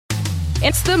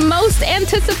It's the most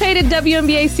anticipated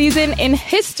WNBA season in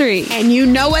history. And you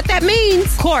know what that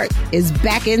means. Court is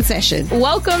back in session.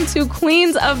 Welcome to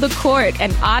Queens of the Court,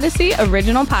 an Odyssey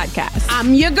original podcast.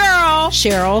 I'm your girl,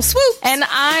 Cheryl Swoop. And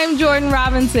I'm Jordan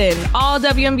Robinson. All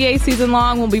WNBA season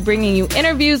long, we'll be bringing you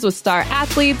interviews with star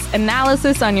athletes,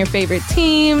 analysis on your favorite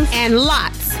teams, and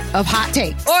lots of hot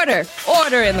takes.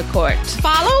 Order in the court.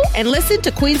 Follow and listen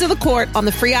to Queens of the Court on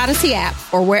the free Odyssey app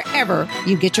or wherever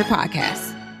you get your podcasts.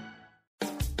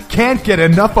 Can't get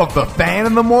enough of the fan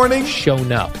in the morning?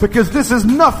 Shown up. Because this is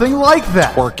nothing like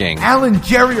that. Working. Al and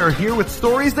Jerry are here with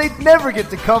stories they'd never get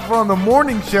to cover on the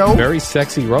morning show. Very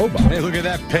sexy robot. Hey, look at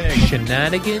that pig.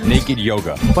 Shenanigans. Naked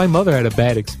yoga. My mother had a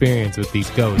bad experience with these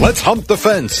ghosts. Let's hump the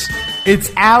fence. It's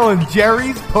Al and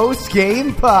Jerry's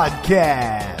post-game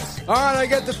podcast. All right, I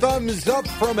get the thumbs up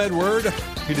from Edward.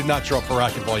 He did not show up for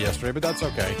racquetball yesterday, but that's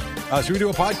okay. So we do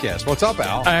a podcast. What's up,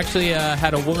 Al? I actually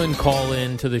had a woman call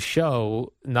in to the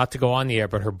show, not to go on the air,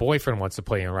 but her boyfriend wants to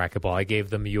play in racquetball. I gave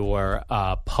them your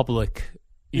public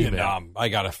email. Yeah, I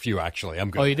got a few, actually. I'm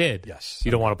good. Oh, you did? Yes.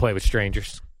 You don't want to play with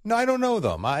strangers? No, I don't know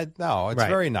them. No, it's right.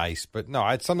 Very nice, but no,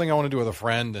 it's something I want to do with a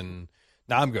friend, and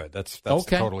no, I'm good. That's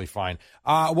okay. Totally fine.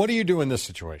 What do you do in this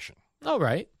situation? All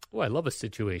right. Oh, I love a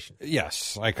situation.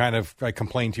 Yes, I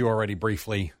complained to you already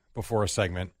briefly before a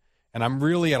segment, and I'm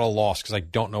really at a loss because I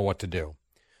don't know what to do.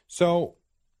 So,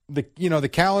 the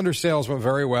calendar sales went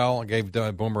very well. I gave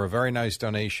Boomer a very nice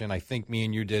donation. I think me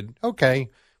and you did okay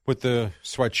with the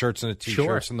sweatshirts and the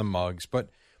T-shirts and the mugs, but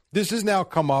this has now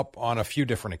come up on a few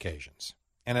different occasions,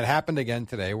 and it happened again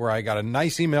today where I got a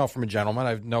nice email from a gentleman. I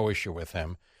have no issue with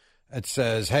him. It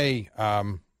says, "Hey,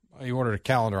 you ordered a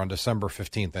calendar on December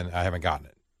 15th, and I haven't gotten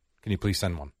it. Can you please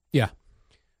send one?" Yeah.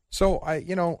 So I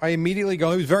immediately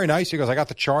go, he was very nice. He goes, "I got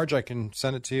the charge. I can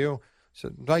send it to you." So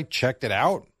I checked it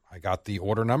out. I got the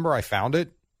order number. I found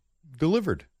it,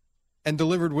 delivered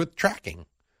with tracking.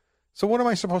 So what am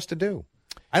I supposed to do?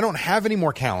 I don't have any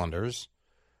more calendars.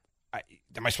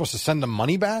 Am I supposed to send the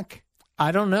money back?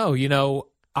 I don't know.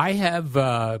 I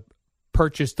have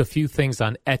purchased a few things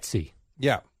on Etsy.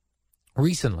 Yeah.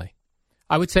 Recently.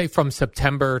 I would say from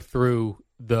September through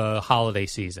the holiday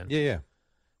season. Yeah.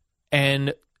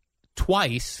 And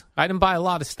twice, I didn't buy a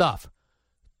lot of stuff.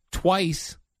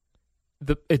 Twice,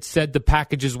 it said the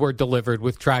packages were delivered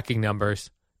with tracking numbers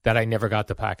that I never got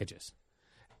the packages.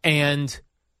 And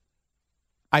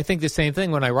I think the same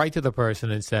thing when I write to the person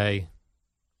and say,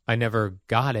 I never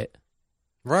got it.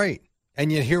 Right.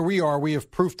 And yet here we are. We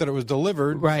have proof that it was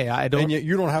delivered. Right. And yet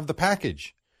you don't have the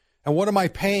package. And what am I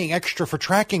paying extra for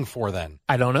tracking for then?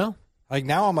 I don't know. Like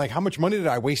now I'm like, how much money did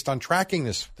I waste on tracking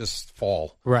this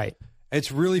fall? Right. It's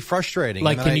really frustrating.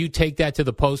 Like, can you take that to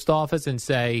the post office and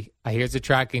say, here's a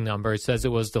tracking number. It says it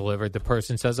was delivered. The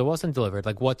person says it wasn't delivered.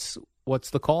 Like, what's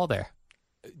the call there?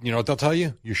 You know what they'll tell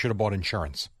you? You should have bought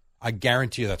insurance. I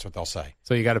guarantee you that's what they'll say.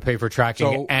 So you got to pay for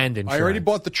tracking and insurance. I already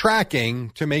bought the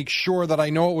tracking to make sure that I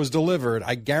know it was delivered.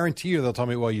 I guarantee you they'll tell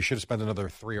me, well, you should have spent another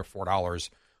 $3 or $4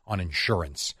 on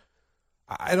insurance.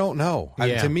 I don't know.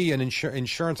 Yeah. To me, an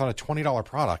insurance on a $20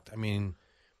 product, I mean,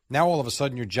 now all of a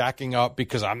sudden you're jacking up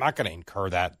because I'm not going to incur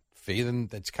that fee. Then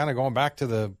it's kind of going back to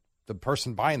the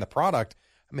person buying the product.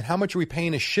 I mean, how much are we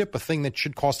paying to ship a thing that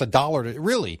should cost $1 to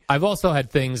really? I've also had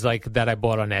things like that I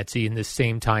bought on Etsy in this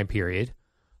same time period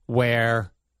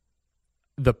where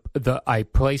I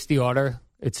placed the order.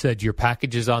 It said your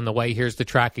package is on the way. Here's the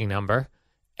tracking number.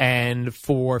 And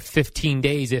for 15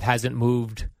 days, it hasn't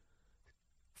moved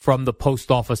from the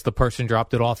post office the person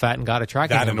dropped it off at and got a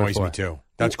tracking number. That annoys me too.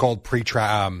 That's called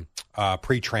pre-transit.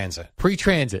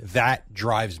 Pre-transit. That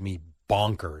drives me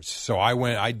bonkers. So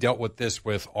I dealt with this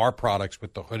with our products,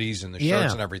 with the hoodies and the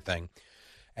shirts and everything.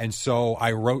 And so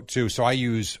I I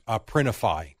use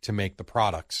Printify to make the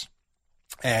products.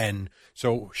 And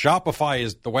so Shopify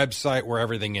is the website where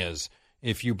everything is.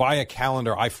 If you buy a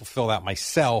calendar, I fulfill that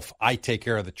myself. I take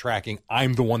care of the tracking.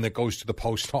 I'm the one that goes to the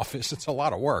post office. It's a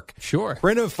lot of work. Sure.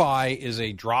 Printify is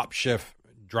a drop ship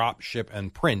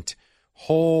and print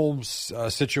whole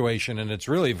situation, and it's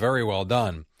really very well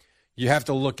done. You have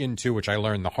to look into, which I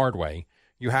learned the hard way,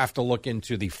 you have to look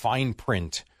into the fine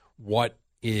print, what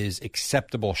is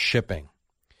acceptable shipping.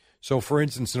 So, for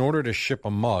instance, in order to ship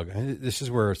a mug, this is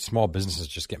where small businesses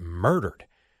just get murdered.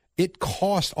 It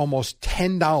costs almost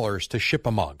 $10 to ship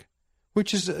a mug,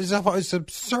 which is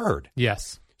absurd.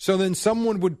 Yes. So then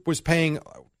someone was paying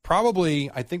probably,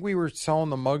 I think we were selling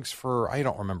the mugs for, I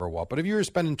don't remember what, but if you were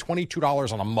spending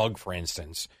 $22 on a mug, for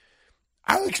instance,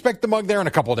 I would expect the mug there in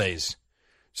a couple of days.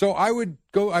 So I would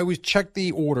check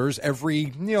the orders every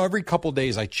couple of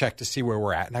days. I check to see where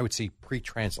we're at, and I would see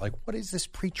pre-transit. Like, what is this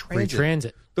pre-transit?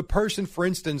 Pre-transit. The person, for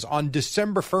instance, on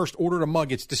December 1st ordered a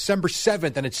mug. It's December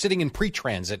 7th, and it's sitting in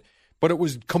pre-transit, but it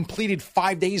was completed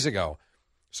 5 days ago.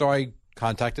 So I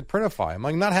contacted Printify. I'm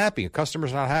like, not happy. A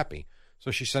customer's not happy.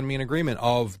 So she sent me an agreement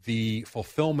of the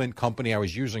fulfillment company I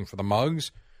was using for the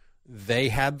mugs. They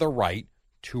had the right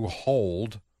to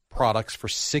hold products for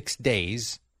 6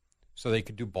 days so they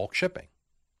could do bulk shipping,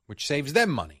 which saves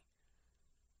them money.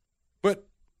 But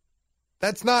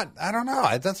that's not, I don't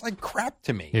know, that's like crap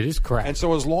to me. It is crap. And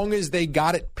so as long as they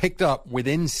got it picked up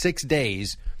within 6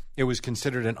 days, it was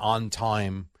considered an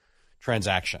on-time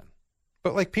transaction.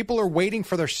 But like people are waiting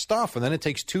for their stuff, and then it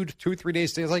takes 2 to 3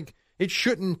 days. It's like it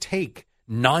shouldn't take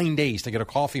 9 days to get a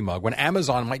coffee mug when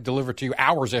Amazon might deliver to you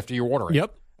hours after you order it.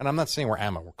 Yep. And I'm not saying we're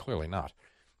Amazon. We're clearly not.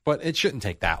 But it shouldn't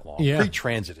take that long. Yeah.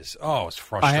 Pre-transit is, it's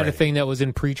frustrating. I had a thing that was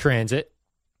in pre-transit,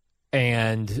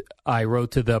 and I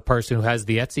wrote to the person who has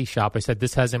the Etsy shop. I said,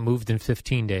 this hasn't moved in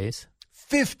 15 days.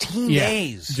 15 Yeah.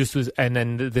 days? And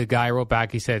then the guy wrote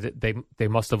back, he said, they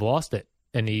must have lost it.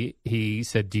 And he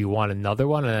said, do you want another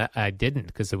one? And I didn't,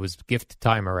 because it was gift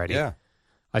time already. Yeah.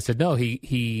 I said, no, he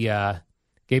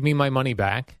gave me my money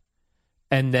back.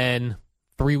 And then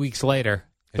 3 weeks later,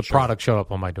 the product showed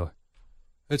up on my door.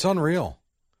 It's unreal.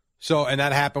 So, and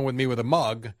that happened with me with a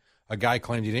mug. A guy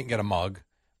claimed he didn't get a mug.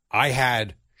 I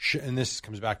had, and this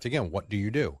comes back to, again, what do you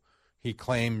do? He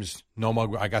claims, no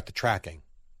mug, I got the tracking.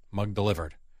 Mug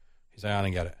delivered. He's like, I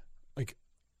didn't get it. Like,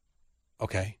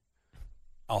 okay.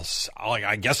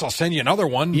 I guess I'll send you another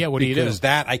one. Yeah, what do you do? Because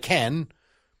that I can.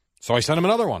 So I sent him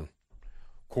another one.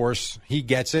 Of course, he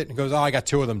gets it and goes, I got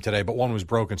 2 of them today, but one was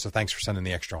broken, so thanks for sending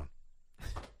the extra one.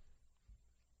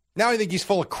 Now I think he's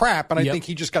full of crap, and I think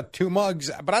he just got 2 mugs,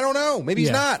 but I don't know. Maybe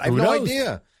he's not. I have no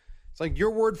idea. It's like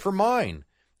your word for mine.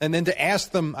 And then to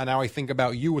ask them, and now I think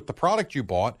about you with the product you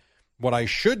bought, what I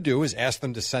should do is ask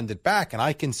them to send it back, and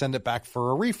I can send it back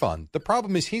for a refund. The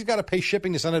problem is he's got to pay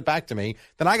shipping to send it back to me.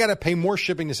 Then I got to pay more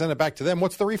shipping to send it back to them.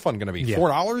 What's the refund going to be?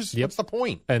 $4? Yep. What's the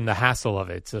point? And the hassle of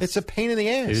it. It's a pain in the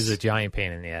ass. It is a giant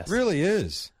pain in the ass. It really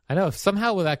is. I know.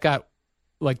 Somehow that got,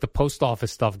 like the post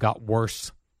office stuff got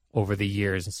worse over the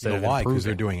years instead of why? Because improving.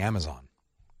 they're doing Amazon.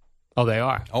 Oh, they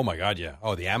are? Oh, my God, yeah.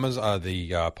 Oh, the Amazon,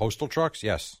 the postal trucks,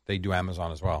 yes, they do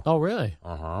Amazon as well. Oh, really?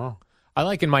 Uh-huh. I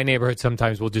like in my neighborhood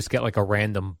sometimes we'll just get like a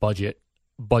random budget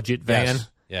van. Yes.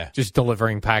 Yeah. Just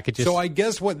delivering packages. So I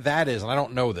guess what that is, and I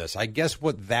don't know this, I guess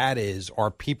what that is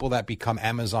are people that become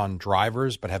Amazon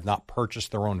drivers but have not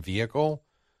purchased their own vehicle.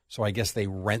 So I guess they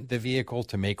rent the vehicle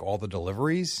to make all the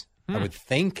deliveries, I would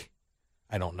think.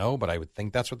 I don't know, but I would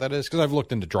think that's what that is because I've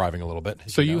looked into driving a little bit.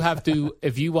 So you have to,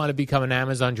 if you want to become an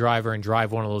Amazon driver and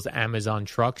drive one of those Amazon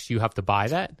trucks, you have to buy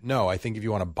that? No, I think if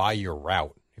you want to buy your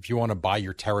route, if you want to buy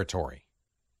your territory,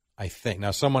 I think.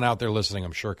 Now, someone out there listening,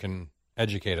 I'm sure, can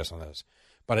educate us on this.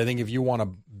 But I think if you want to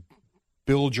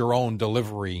build your own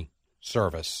delivery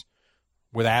service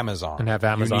with Amazon, and have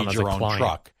Amazon you need as your a own client.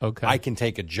 truck. Okay. I can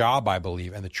take a job, I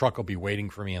believe, and the truck will be waiting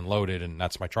for me and loaded, and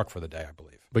that's my truck for the day, I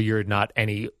believe. But you're not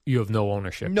you have no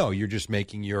ownership. No, you're just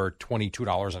making your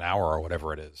 $22 an hour or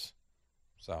whatever it is.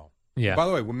 So, Yeah. By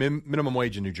the way, minimum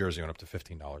wage in New Jersey went up to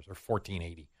 $15 or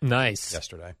 $14.80 Nice.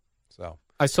 yesterday. So,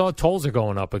 I saw tolls are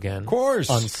going up again. of course,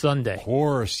 On Sunday. Of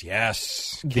course,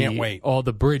 yes. Can't wait. All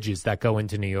the bridges that go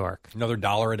into New York. Another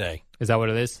 $1 a day. Is that what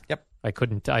it is? Yep. I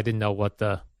didn't know what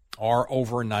the... Our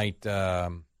overnight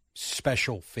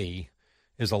special fee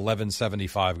is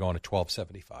 $11.75 going to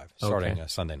 $12.75 starting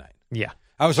Sunday night. Yeah.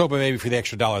 I was hoping maybe for the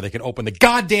extra $1 they could open the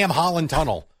goddamn Holland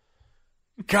Tunnel.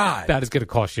 God. That is going to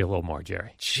cost you a little more,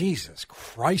 Jerry. Jesus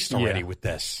Christ already Yeah. with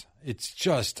this. It's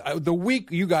just the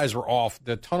week you guys were off,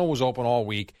 the tunnel was open all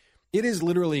week. It is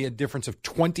literally a difference of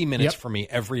 20 minutes for me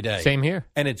every day. Same here.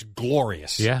 And it's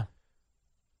glorious. Yeah.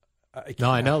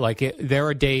 I know. Like there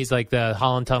are days like the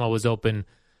Holland Tunnel was open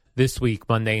this week,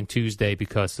 Monday and Tuesday,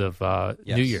 because of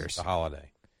Yes, New Year's. the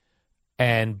holiday.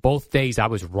 And both days I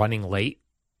was running late,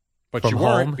 But From you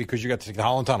weren't home? because you got to take the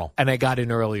Holland Tunnel. and I got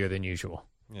in earlier than usual.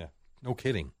 Yeah. No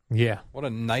kidding. Yeah. What a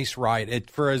nice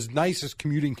ride. For as nice as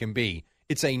commuting can be,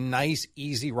 it's a nice,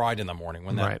 easy ride in the morning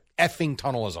when that Right. effing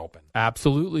tunnel is open.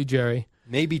 Absolutely, Jerry.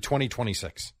 Maybe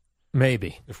 2026,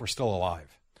 Maybe. if we're still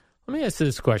alive. Let me ask you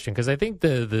this question, because I think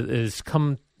the has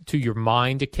come to your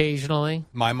mind occasionally.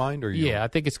 My mind or you? Yeah, I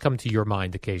think it's come to your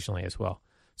mind occasionally as well.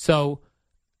 So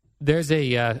there's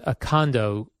a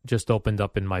condo just opened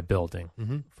up in my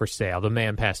building for sale. The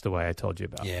man passed away, I told you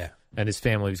about. Yeah. And his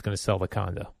family was going to sell the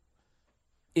condo.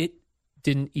 It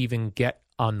didn't even get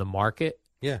on the market,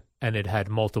 Yeah, and it had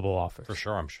multiple offers for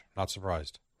sure. I'm not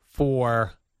surprised.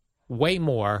 for way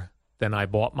more than I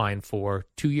bought mine for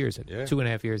 2 years ago, Yeah.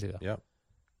 2.5 years ago. Yeah.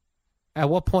 At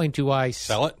what point do I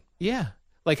Sell it? Yeah.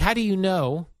 Like, how do you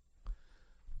know?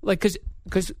 Like,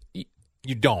 because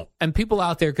You don't. and people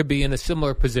out there could be in a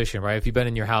similar position, right? If you've been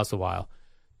in your house a while,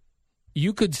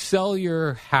 you could sell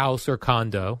your house or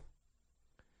condo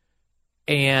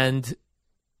and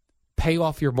pay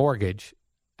off your mortgage.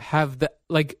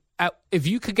 If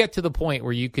you could get to the point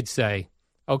where you could say,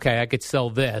 okay, I could sell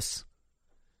this,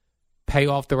 pay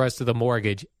off the rest of the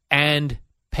mortgage, and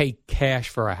pay cash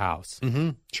for a house.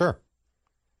 Mm-hmm. Sure.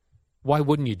 Why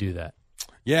wouldn't you do that?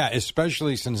 Yeah,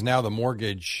 especially since now the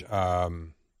mortgage, Right,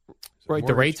 the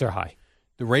mortgage? rates are high.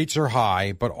 The rates are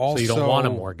high, but also So you don't want a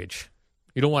mortgage.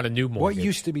 You don't want a new mortgage. What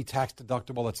used to be tax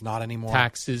deductible that's not anymore?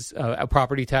 Taxes,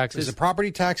 property taxes. Is it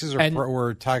property taxes And-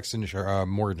 or tax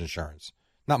mortgage insurance?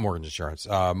 Not mortgage insurance,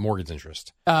 mortgage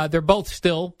interest. They're both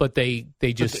still, but they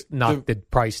just knocked the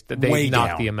price. They way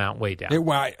knocked down. the amount way down.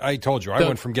 I told you, I The-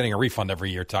 went from getting a refund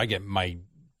every year to I get my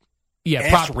yeah,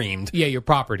 ass reamed. Yeah, your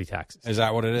property taxes. Is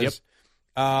that what it is?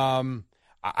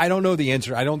 I don't know the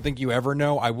answer. I don't think you ever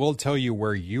know. I will tell you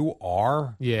where you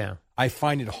are. Yeah, I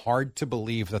find it hard to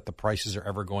believe that the prices are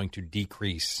ever going to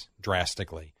decrease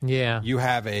drastically. yeah.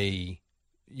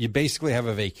 You basically have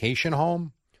a vacation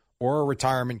home or a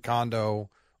retirement condo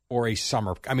or a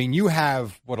summer. I mean, you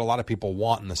have what a lot of people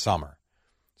want in the summer.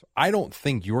 So I don't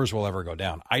think yours will ever go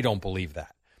down. I don't believe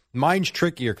that. Mine's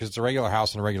trickier because it's a regular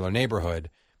house in a regular neighborhood.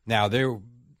 Now,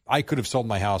 I could have sold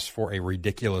my house for a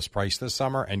ridiculous price this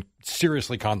summer and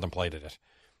seriously contemplated it,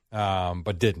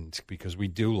 but didn't because we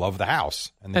do love the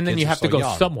house. And then kids you are have to so go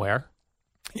young. somewhere,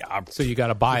 Yeah, so you got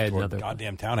to buy to a another.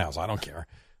 goddamn townhouse. I don't care.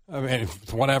 I mean,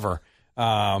 whatever.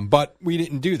 But we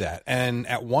didn't do that. And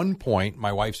at one point,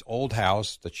 my wife's old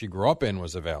house that she grew up in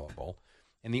was available.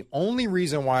 And the only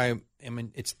reason why,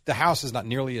 the house is not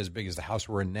nearly as big as the house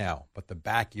we're in now, but the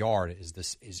backyard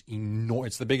is enormous.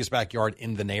 It's the biggest backyard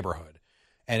in the neighborhood.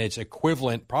 And it's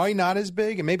equivalent, probably not as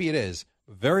big, and maybe it is,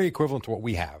 very equivalent to what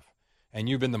we have. And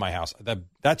you've been to my house.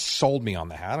 That sold me on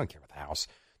the house. I don't care about the house.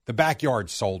 The backyard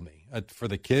sold me. For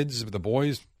the kids, the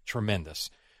boys, tremendous.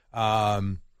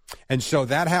 And so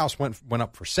that house went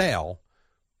up for sale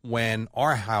when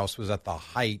our house was at the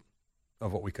height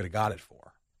of what we could have got it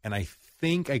for. And I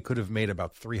think I could have made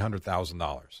about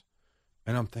 $300,000.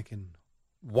 And I'm thinking,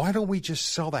 why don't we just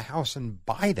sell the house and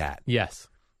buy that? Yes,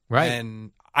 right.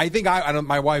 And I think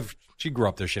my wife, she grew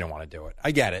up there. She didn't want to do it.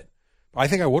 I get it. But I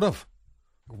think I would have.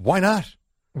 Why not?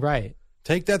 Right.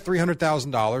 Take that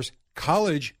 $300,000,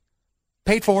 college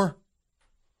paid for,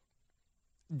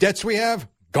 debts we have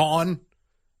gone,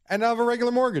 and now have a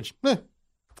regular mortgage.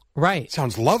 Right.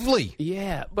 Sounds lovely.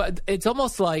 Yeah, but it's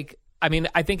almost like, I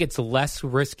think it's less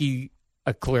risky,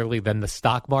 clearly, than the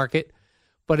stock market.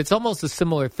 But it's almost a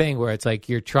similar thing where it's like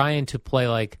you're trying to play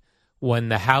like when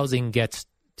the housing gets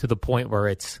to the point where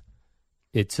it's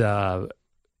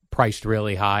priced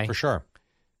really high. For sure.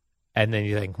 And then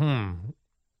you think,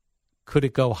 could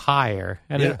it go higher?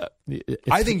 And Yeah.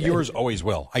 I think yours always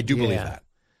will. I do believe Yeah. that.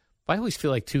 I always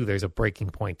feel like, too, there's a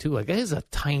breaking point, too. Like, it is a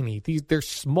they're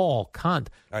small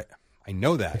I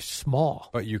know that. They're small.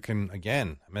 But you can,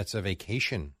 again, it's a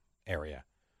vacation area.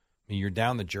 You're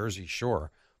down the Jersey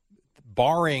Shore.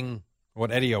 Barring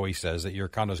what Eddie always says, that your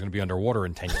condo is going to be underwater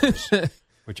in 10 years,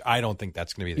 which I don't think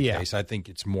that's going to be the case. I think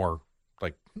it's more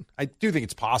like, I do think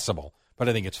it's possible, but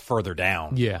I think it's further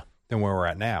down than where we're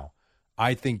at now.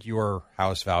 I think your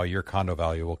house value, your condo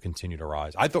value will continue to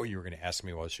rise. I thought you were going to ask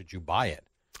me, should you buy it?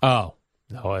 Oh,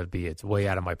 no, it's way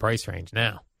out of my price range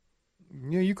now.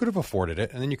 Yeah, you could have afforded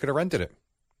it, and then you could have rented it.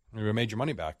 You would have made your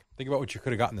money back. Think about what you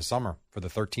could have gotten in the summer for the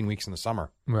 13 weeks in the summer.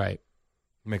 Right.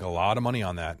 You make a lot of money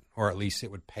on that, or at least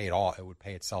it would pay it all. It would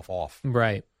pay itself off.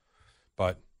 Right.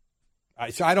 But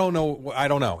so I don't know. I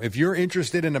don't know. If you're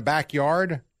interested in a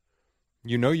backyard,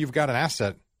 you've got an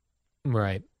asset.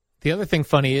 Right. The other thing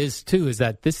funny is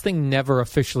that this thing never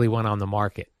officially went on the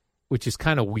market, which is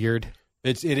kind of weird.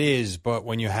 It is, but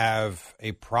when you have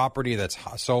a property that's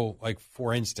so, like,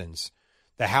 for instance,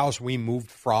 the house we moved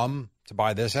from to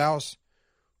buy this house,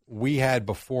 we had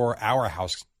before our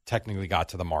house technically got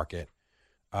to the market.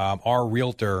 Our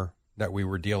realtor that we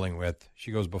were dealing with,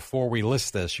 she goes, before we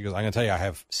list this, she goes, I'm going to tell you, I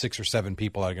have 6 or 7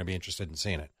 people that are going to be interested in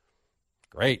seeing it.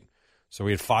 Great. So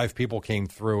we had 5 people came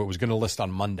through. It was going to list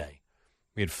on Monday.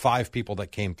 We had 5 people that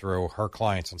came through, her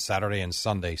clients, on Saturday and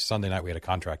Sunday. Sunday night, we had a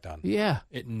contract done. Yeah.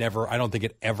 I don't think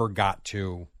it ever got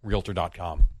to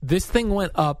Realtor.com. This thing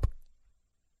went up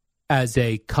as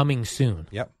a coming soon.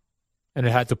 Yep. And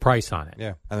it had the price on it.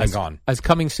 Yeah. And then gone. As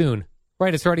coming soon.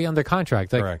 Right. It's already under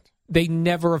contract. Correct. They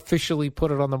never officially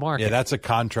put it on the market. Yeah, that's a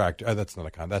contract. That's not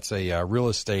a contract. That's a real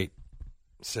estate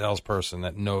salesperson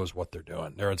that knows what they're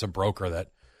doing. It's a broker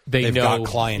that They've got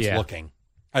clients looking.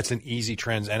 That's an easy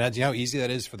and do you know how easy that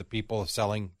is for the people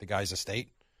selling the guy's estate?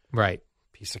 Right.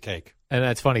 Piece of cake. And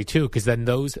that's funny, too, because then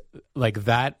those, like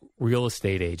that real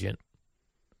estate agent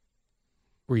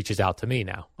reaches out to me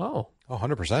now. Oh,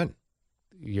 100%.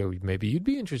 Maybe you'd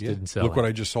be interested in selling. Look what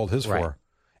I just sold his for.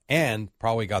 And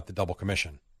probably got the double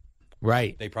commission.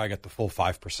 Right. They probably got the full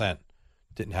 5%.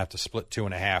 Didn't have to split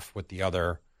 2.5 with the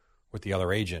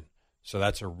other agent. So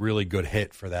that's a really good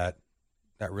hit for that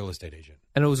real estate agent.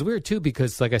 And it was weird, too,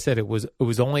 because, like I said, it was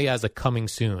only as a coming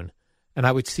soon. And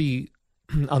I would see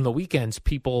on the weekends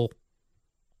people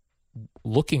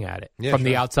looking at it from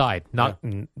the outside.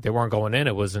 They weren't going in.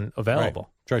 It wasn't available.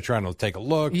 Right. Trying to take a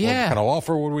look. Yeah. What kind of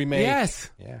offer would we make?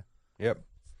 Yes. Yeah. Yep.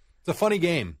 It's a funny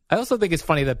game. I also think it's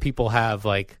funny that people have,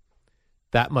 like,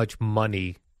 that much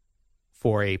money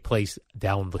for a place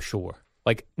down the shore.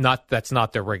 Like, that's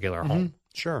not their regular home.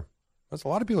 Sure. There's a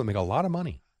lot of people that make a lot of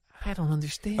money. I don't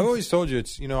understand. I've always told you,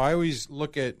 I always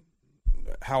look at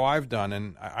how I've done,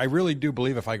 and I really do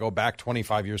believe if I go back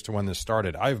 25 years to when this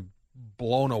started, I've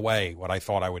blown away what I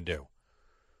thought I would do.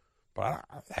 But I don't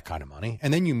have that kind of money.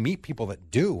 And then you meet people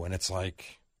that do, and it's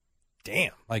like,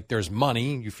 damn, like there's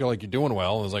money. You feel like you're doing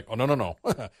well. And it's like, oh, no.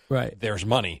 Right. There's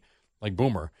money, like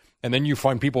Boomer. And then you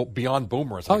find people beyond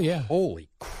Boomer. It's like, holy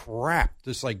crap.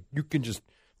 Just like you can just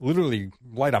literally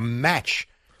light a match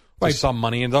to some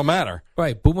money and it don't matter.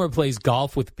 Right. Boomer plays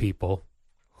golf with people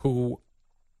who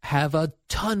have a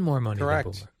ton more money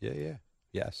Correct. than Boomer. Yeah.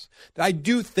 Yes. I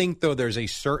do think, though, there's a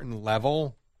certain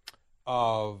level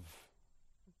of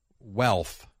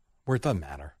wealth where it doesn't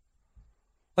matter.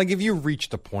 Like if you reach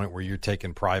the point where you're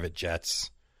taking private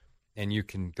jets and you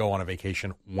can go on a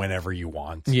vacation whenever you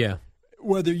want. Yeah.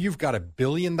 Whether you've got $1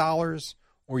 billion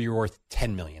or you're worth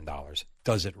 $10 million,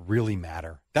 does it really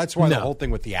matter? That's why the whole thing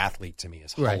with the athlete to me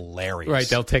is hilarious. Right.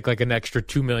 They'll take like an extra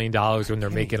 $2 million when they're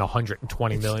making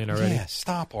 $120 million already. Yeah,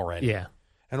 stop already. Yeah.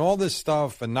 And all this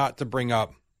stuff, and not to bring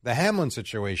up the Hamlin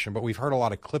situation, but we've heard a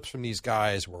lot of clips from these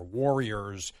guys. We're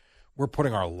warriors. We're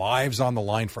putting our lives on the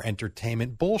line for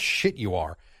entertainment. Bullshit you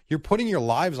are. You're putting your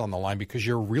lives on the line because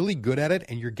you're really good at it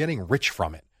and you're getting rich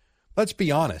from it. Let's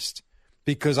be honest.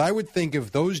 Because I would think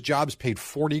if those jobs paid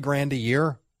 $40,000 a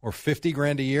year or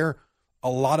 $50,000 a year, a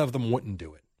lot of them wouldn't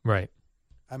do it. Right.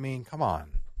 I mean, come on.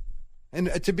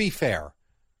 And to be fair,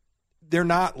 they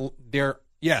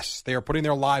are putting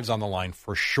their lives on the line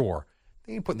for sure.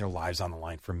 They ain't putting their lives on the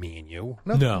line for me and you.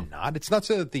 No, they're not. It's not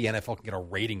so that the NFL can get a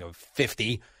rating of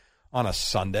 50 on a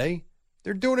Sunday.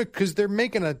 They're doing it because they're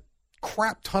making a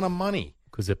crap ton of money.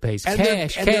 Because it pays and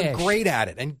cash. They're great at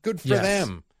it, and good for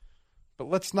them. But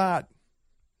let's not.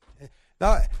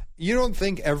 Now, you don't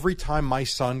think every time my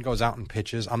son goes out and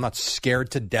pitches, I'm not scared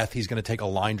to death he's going to take a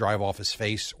line drive off his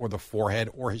face or the forehead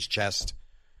or his chest?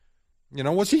 You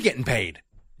know, what's he getting paid?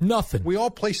 Nothing. We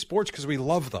all play sports because we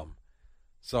love them.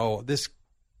 So this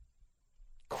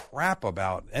crap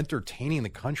about entertaining the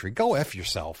country, go F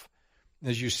yourself.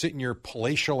 As you sit in your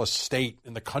palatial estate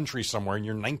in the country somewhere in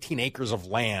your 19 acres of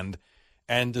land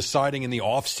and deciding in the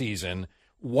off season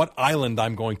what island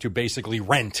I'm going to basically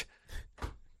rent.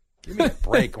 Give me a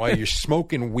break while you're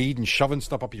smoking weed and shoving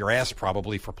stuff up your ass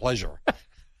probably for pleasure.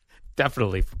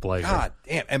 Definitely for pleasure. God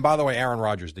damn. And by the way, Aaron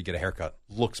Rodgers did get a haircut.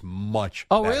 Looks much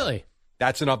better. Really?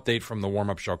 That's an update from the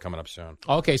warm-up show coming up soon.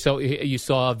 Okay, so you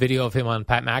saw a video of him on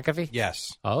Pat McAfee?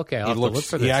 Yes. Okay, I'll have to look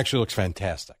for this. He actually looks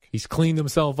fantastic. He's cleaned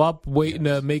himself up, trying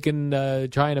to make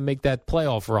that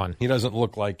playoff run. He doesn't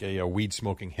look like a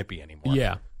weed-smoking hippie anymore.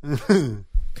 Yeah.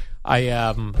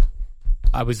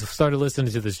 I started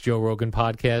listening to this Joe Rogan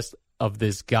podcast of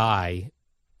this guy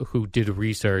who did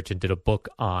research and did a book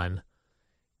on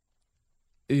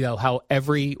how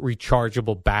every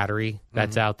rechargeable battery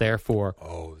that's out there for...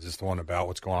 Oh, is this the one about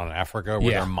what's going on in Africa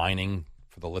where they're mining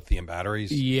for the lithium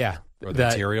batteries? Yeah. Or the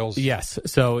materials? Yes.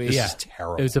 So, this is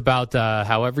terrible. It was about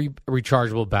how every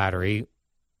rechargeable battery,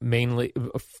 mainly,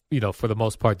 for the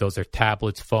most part, those are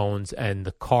tablets, phones, and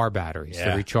the car batteries, the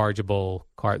rechargeable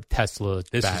car Tesla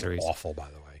batteries. This is awful, by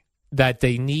the way. That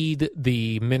they need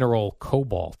the mineral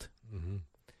cobalt,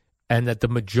 and that the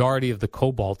majority of the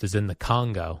cobalt is in the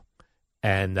Congo.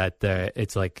 And that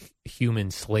it's like human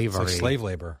slavery. It's like slave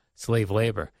labor. Slave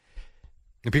labor.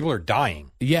 And people are dying.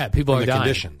 Yeah, people are dying.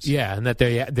 Conditions. Yeah, and that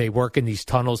they work in these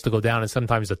tunnels to go down, and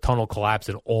sometimes the tunnel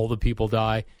collapses and all the people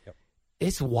die. Yep.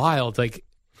 It's wild. Like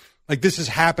this is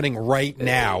happening right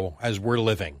now as we're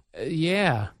living.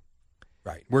 Yeah.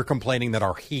 Right. We're complaining that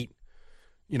our heat,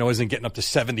 isn't getting up to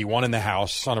 71 in the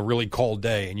house on a really cold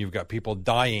day, and you've got people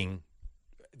dying.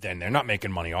 Then they're not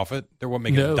making money off it. They're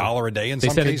making $1 a day in some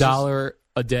cases. They said $1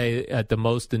 a day at the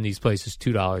most in these places,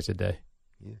 $2 a day.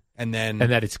 Yeah. And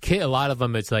that it's a lot of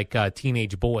them, it's like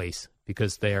teenage boys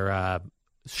because they're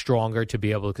stronger to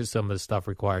be able, because some of the stuff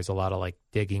requires a lot of like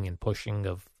digging and pushing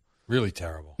of. Really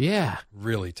terrible. Yeah.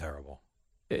 Really terrible.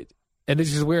 And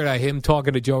it's just weird. Him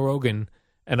talking to Joe Rogan,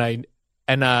 and I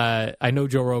know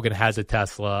Joe Rogan has a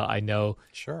Tesla. I know.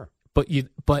 Sure. But you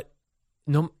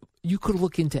could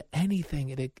look into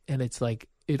anything, and it's like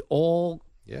it all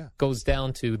goes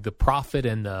down to the profit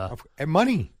and the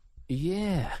money.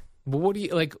 Yeah. But what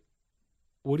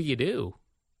do you do?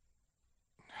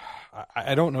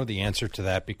 I don't know the answer to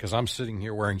that because I'm sitting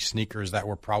here wearing sneakers that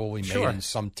were probably made in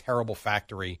some terrible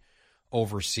factory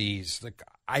overseas. Like,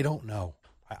 I don't know.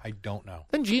 I don't know.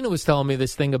 Then Gina was telling me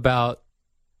this thing about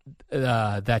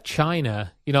that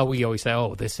China, we always say,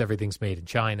 everything's made in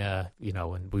China,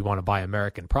 and we want to buy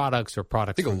American products or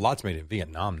products. I think a lot's made in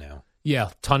Vietnam now. Yeah,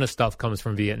 a ton of stuff comes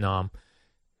from Vietnam.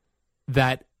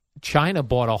 That China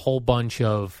bought a whole bunch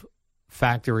of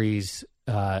factories,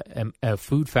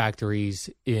 food factories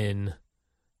in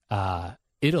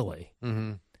Italy,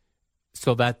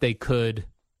 so that they could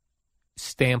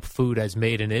stamp food as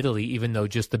made in Italy, even though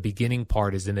just the beginning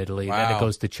part is in Italy. Wow. And then it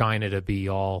goes to China to be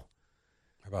all.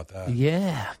 How about that?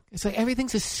 Yeah. It's like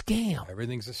everything's a scam.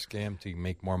 Everything's a scam to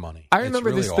make more money. I remember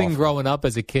really this thing awful. growing up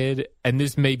as a kid, and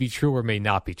this may be true or may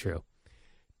not be true.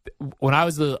 When I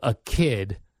was a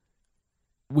kid,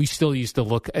 we still used to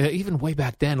look, even way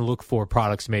back then, look for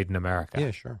products made in America.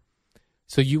 Yeah, sure.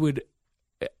 So you would,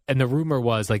 and the rumor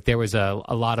was like there was a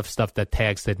lot of stuff that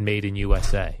tags said made in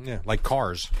USA. Yeah, like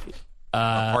cars.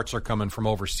 Parts are coming from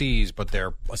overseas, but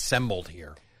they're assembled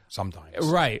here sometimes.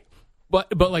 Right.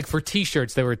 But like for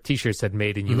T-shirts, there were T-shirts that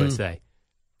made in USA.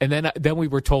 And then we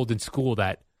were told in school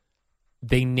that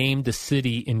they named the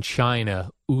city in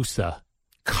China USA.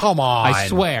 Come on. I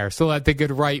swear, so that they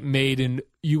could write made in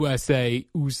USA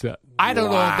USA. I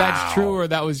don't know if that's true or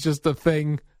that was just a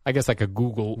thing. I guess I could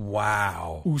Google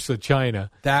USA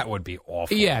China. That would be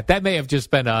awful. Yeah, that may have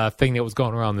just been a thing that was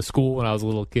going around the school when I was a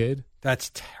little kid.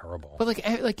 That's terrible. But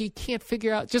like you can't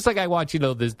figure out, just like I watch,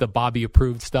 there's the Bobby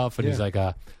approved stuff, and he's like,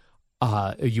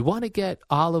 you want to get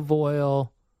olive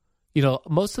oil,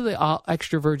 most of the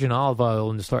extra virgin olive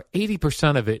oil in the store,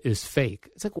 80% of it is fake.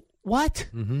 It's like, what?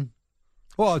 Mm-hmm.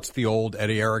 Well, it's the old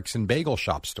Eddie Erickson bagel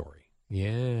shop story.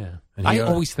 Yeah. I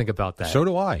always think about that. So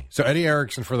do I. So Eddie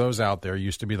Erickson, for those out there,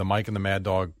 used to be the Mike and the Mad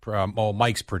Dog,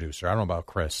 Mike's producer. I don't know about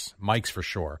Chris. Mike's for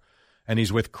sure. And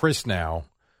he's with Chris now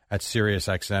at Sirius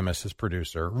XM as his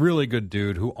producer. Really good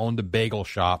dude who owned a bagel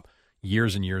shop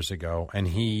years and years ago. And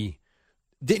he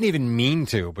didn't even mean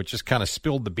to, but just kind of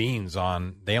spilled the beans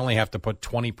on they only have to put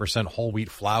 20% whole wheat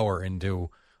flour into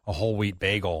a whole wheat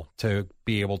bagel to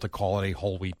be able to call it a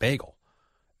whole wheat bagel.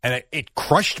 And it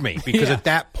crushed me because at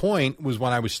that point was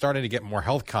when I was starting to get more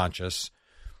health conscious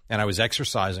and I was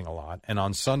exercising a lot. And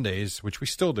on Sundays, which we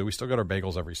still do, we still get our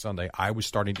bagels every Sunday, I was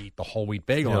starting to eat the whole wheat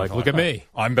bagel. You're like, look at me.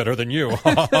 I'm better than you.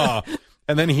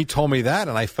 And then he told me that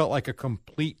and I felt like a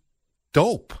complete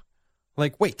dope.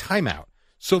 Like, wait, time out.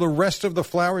 So the rest of the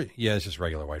flour, it's just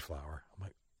regular white flour. I'm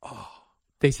like, oh.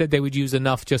 They said they would use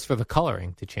enough just for the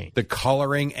coloring to change. The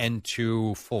coloring and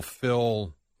to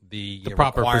fulfill the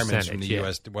proper requirements from the percentage,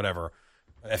 U.S., whatever,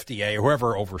 FDA,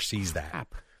 whoever oversees that.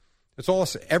 It's all,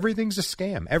 everything's a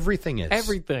scam. Everything is.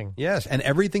 Everything. Yes, and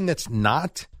everything that's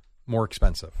not more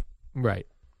expensive. Right.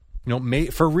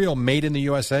 Made in the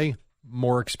USA,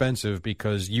 more expensive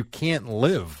because you can't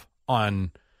live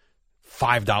on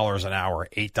 $5 an hour,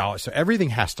 $8. So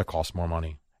everything has to cost more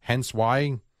money. Hence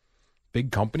why big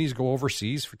companies go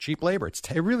overseas for cheap labor.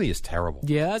 It really is terrible.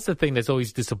 Yeah, that's the thing that's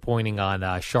always disappointing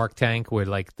on Shark Tank, where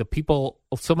like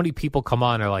so many people come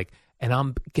on are like, and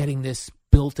I'm getting this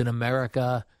built in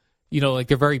America. Like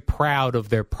they're very proud of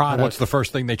their product. And what's the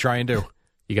first thing they try and do?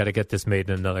 You got to get this made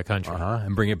in another country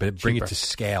and bring it to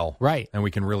scale, right? And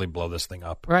we can really blow this thing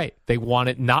up, right? They want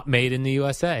it not made in the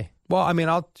USA. Well, I mean,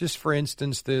 I'll just for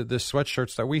instance the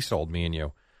sweatshirts that we sold, me and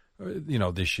you,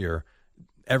 this year,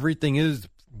 everything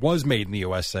was made in the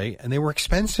USA, and they were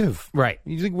expensive. Right.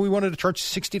 You think we wanted to charge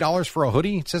 $60 for a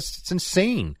hoodie? It's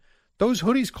insane. Those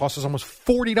hoodies cost us almost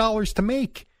 $40 to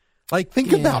make. Like,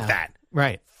 think about that.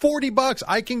 Right. $40.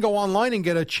 I can go online and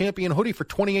get a Champion hoodie for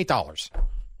 $28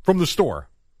 from the store.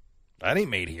 That ain't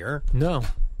made here. No.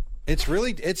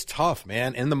 It's tough,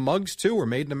 man. And the mugs, too, are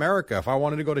made in America. If I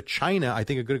wanted to go to China, I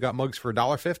think I could have got mugs for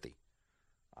 $1.50.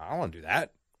 I don't want to do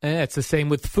that. And it's the same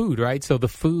with food, right? So the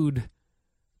food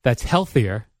that's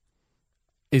healthier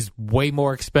is way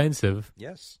more expensive.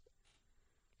 Yes.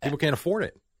 People can't afford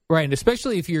it. Right, and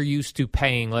especially if you're used to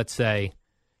paying, let's say,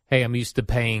 hey, I'm used to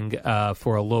paying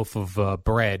for a loaf of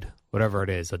bread, whatever it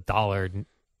is,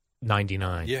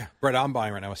 $1.99. Yeah, bread I'm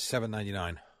buying right now is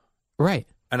 $7.99. Right.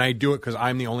 And I do it because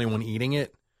I'm the only one eating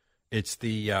it. It's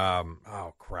the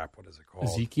what is it called?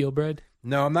 Ezekiel bread?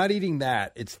 No, I'm not eating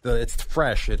that. It's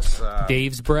fresh. It's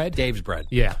Dave's bread? Dave's bread.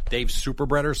 Yeah. Dave's super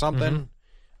bread or something.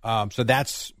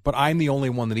 Mm-hmm. But I'm the only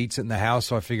one that eats it in the house,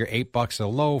 so I figure $8 a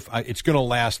loaf. It's going to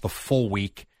last the full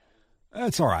week.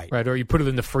 That's all right. Right, or you put it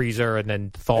in the freezer and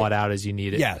then thaw it out as you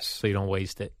need it. Yes. So you don't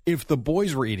waste it. If the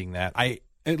boys were eating that,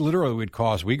 it literally would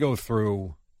cost, we go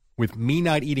through, with me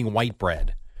not eating white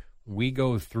bread, we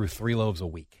go through 3 loaves a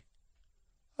week.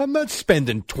 I'm not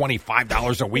spending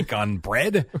 $25 a week on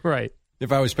bread. Right.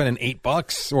 If I was spending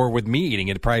 $8, or with me eating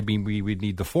it, it'd probably be we'd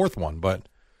need the 4th one, but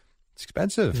it's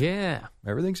expensive. Yeah.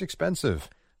 Everything's expensive.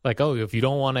 Like, if you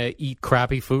don't want to eat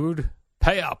crappy food,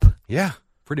 pay up. Yeah,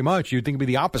 pretty much. You'd think it'd be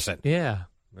the opposite. Yeah.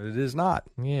 But it is not.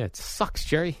 Yeah, it sucks,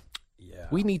 Jerry. Yeah.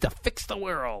 We need to fix the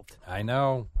world. I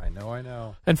know.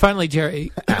 And finally,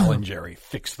 Jerry. Alan Jerry,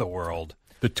 fix the world.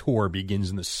 The tour begins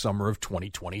in the summer of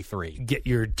 2023. Get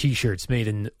your T-shirts made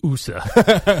in USA.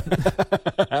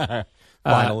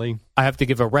 Finally. I have to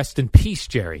give a rest in peace,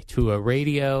 Jerry, to a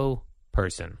radio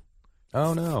person.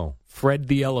 Oh, no. Fred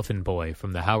the Elephant Boy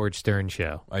from the Howard Stern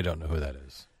Show. I don't know who that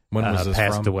is. When was this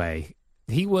passed from? away.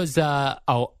 He was the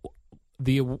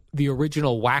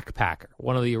original Whack Packer,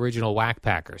 one of the original Whack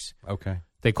Packers. Okay.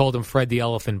 They called him Fred the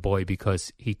Elephant Boy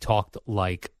because he talked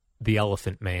like the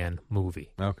Elephant Man movie.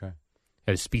 Okay.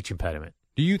 Had a speech impediment.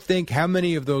 Do you think, how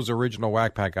many of those original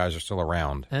Whack Pack guys are still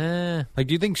around? Do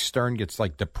you think Stern gets,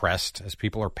 depressed as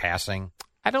people are passing?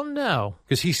 I don't know.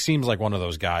 Because he seems like one of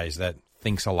those guys that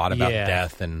thinks a lot about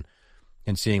death and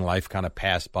seeing life kind of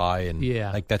pass by. And,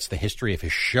 that's the history of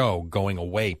his show, going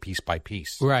away piece by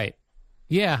piece. Right.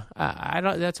 Yeah. I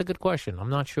don't. That's a good question.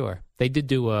 I'm not sure. They did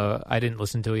do I didn't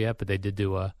listen to it yet, but they did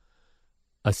do a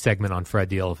segment on Fred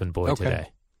the Elephant Boy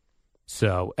today.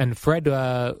 So, and Fred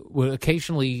would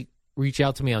occasionally reach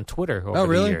out to me on Twitter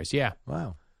over the years. Yeah.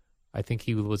 Wow. I think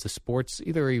he was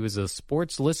either he was a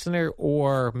sports listener,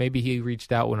 or maybe he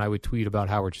reached out when I would tweet about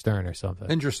Howard Stern or something.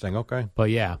 Interesting. Okay. But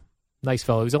yeah, nice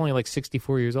fellow. He was only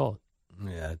 64 years old.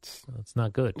 Yeah, it's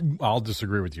not good. I'll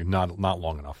disagree with you. Not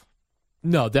long enough.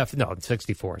 No, definitely. No,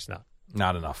 64 is not.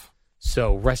 Not enough.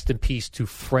 So rest in peace to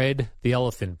Fred the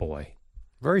Elephant Boy.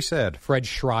 Very sad. Fred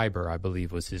Schreiber, I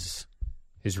believe, was his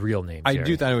real name. I know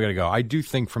we got to go. I do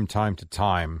think from time to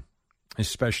time,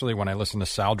 especially when I listen to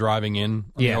Sal driving in on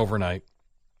the overnight,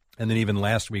 and then even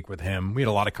last week with him, we had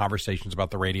a lot of conversations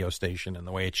about the radio station and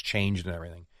the way it's changed and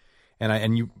everything.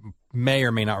 And you may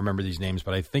or may not remember these names,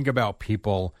 but I think about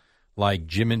people like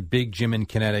Big Jim in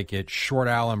Connecticut, Short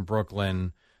Al in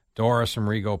Brooklyn, Doris from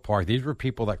Rego Park. These were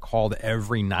people that called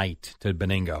every night to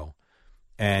Benigno,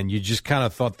 and you just kind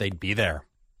of thought they'd be there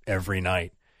every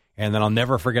night. And then I'll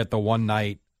never forget the one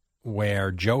night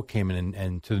where Joe came in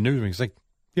and to the newsroom. He's like,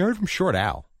 "You heard from Short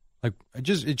Al?" Like, it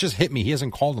just hit me. He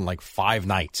hasn't called in 5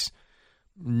 nights.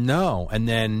 No. And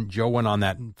then Joe went on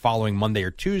that following Monday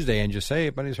or Tuesday and just say,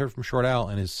 "But he's heard from Short Al."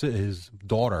 And his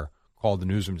daughter called the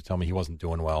newsroom to tell me he wasn't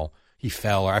doing well. He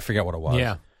fell, or I forget what it was.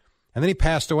 Yeah. And then he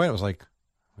passed away. It was like,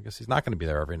 I guess he's not going to be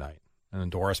there every night. And then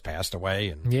Doris passed away,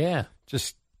 and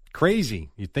just crazy.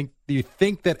 You think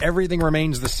that everything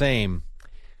remains the same,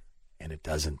 and it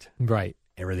doesn't. Right.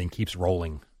 Everything keeps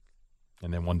rolling,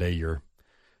 and then one day you're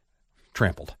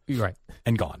trampled, right,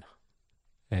 and gone,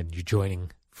 and you're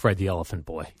joining Fred the Elephant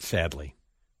Boy. Sadly,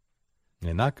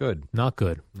 yeah, not good. Not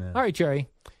good. Yeah. All right, Jerry.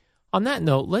 On that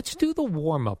note, let's do the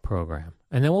warm-up program,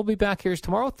 and then we'll be back here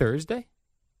tomorrow, Thursday.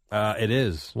 It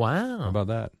is. Wow. How about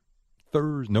that?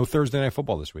 No Thursday Night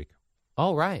Football this week.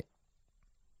 Oh, right.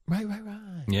 Right.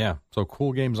 Yeah, so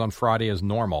cool games on Friday as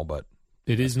normal, but...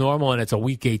 It is normal, and it's a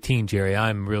Week 18, Jerry.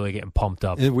 I'm really getting pumped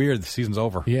up. It's weird. The season's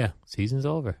over. Yeah, season's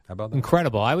over. How about that?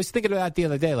 Incredible. I was thinking about that the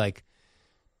other day, like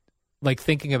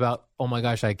thinking about, oh, my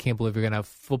gosh, I can't believe we're going to have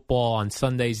football on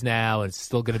Sundays now. It's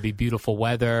still going to be beautiful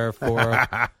weather for...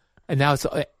 and now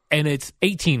it's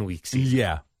 18 weeks.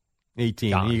 Yeah,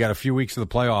 18. Gone. You got a few weeks of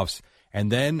the playoffs. And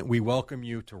then we welcome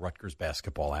you to Rutgers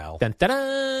basketball, Al. Dun, dun,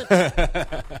 dun.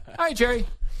 All right, Jerry.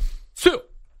 Sue.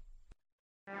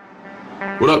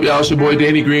 What up, y'all? It's your boy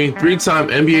Danny Green, 3-time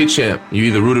NBA champ. You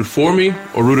either rooted for me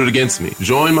or rooted against me.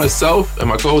 Join myself and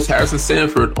my co-host Harrison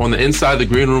Sanford on the Inside the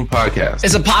Green Room podcast.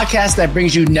 It's a podcast that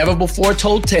brings you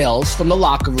never-before-told tales from the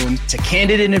locker room to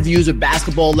candid interviews with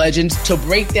basketball legends to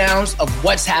breakdowns of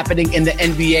what's happening in the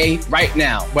NBA right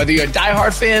now. Whether you're a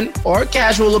diehard fan or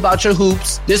casual about your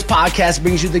hoops, this podcast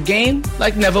brings you the game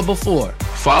like never before.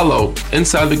 Follow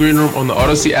Inside the Green Room on the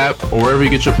Odyssey app or wherever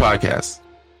you get your podcasts.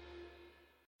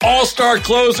 All-star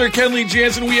closer Kenley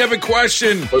Jansen, we have a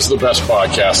question. What's the best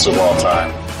podcast of all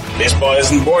time? Baseball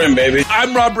isn't boring, baby.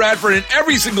 I'm Rob Bradford, and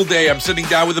every single day I'm sitting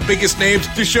down with the biggest names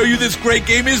to show you this great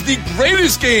game is the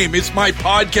greatest game. It's my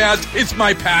podcast. It's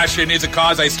my passion. It's a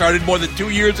cause I started more than 2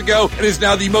 years ago and is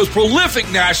now the most prolific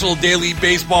national daily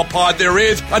baseball pod there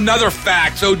is. Another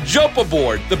fact. So jump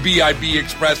aboard the BIB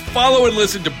Express. Follow and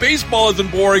listen to Baseball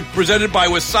Isn't Boring, presented by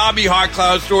Wasabi Hot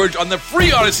Cloud Storage on the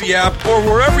free Odyssey app or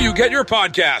wherever you get your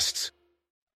podcasts.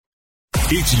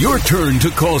 It's your turn to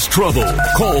cause trouble.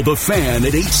 Call the Fan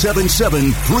at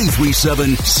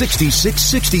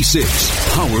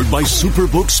 877-337-6666. Powered by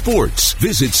Superbook Sports.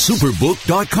 Visit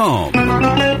superbook.com.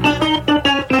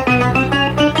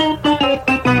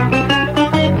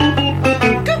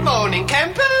 Good morning,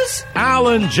 campers.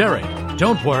 Alan Jerry.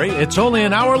 Don't worry, it's only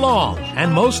an hour long,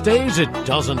 and most days it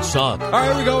doesn't suck. All right,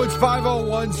 here we go. It's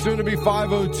 5:01, soon to be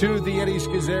 5:02. The Eddie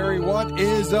Schizzeri. What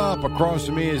is up? Across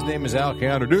from me, his name is Al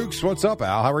Keanu Dukes. What's up,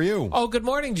 Al? How are you? Oh, good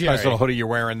morning, Jerry. Nice little hoodie you're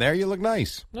wearing there. You look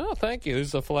nice. Oh, thank you. This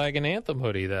is a Flag and Anthem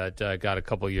hoodie that I got a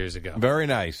couple years ago. Very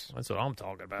nice. That's what I'm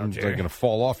talking about, I'm Jerry. going to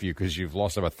fall off you because you've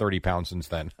lost about 30 pounds since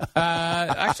then.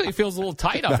 Actually, it feels a little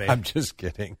tight on me. I'm just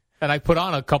kidding. And I put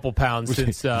on a couple pounds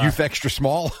since youth extra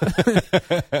small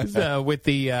with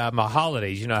the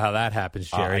holidays. You know how that happens,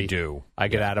 Jerry. I do. I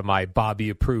get out of my Bobby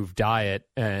approved diet,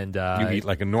 and you eat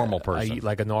like a normal person. I eat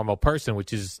like a normal person,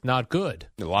 which is not good.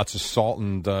 Lots of salt,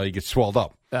 and you get swelled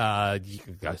up.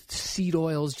 Seed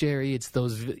oils, Jerry. It's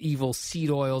those evil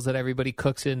seed oils that everybody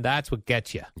cooks in. That's what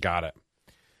gets you. Got it.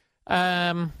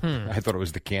 I thought it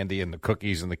was the candy and the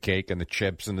cookies and the cake and the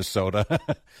chips and the soda.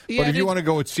 But Yeah, if you want to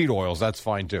go with seed oils, that's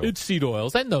fine too. It's seed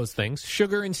oils and those things.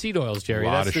 Sugar and seed oils, Jerry.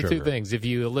 Lot That's of the two sugar. things. If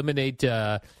you eliminate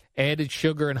added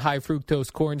sugar and high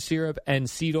fructose corn syrup and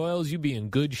seed oils, you'd be in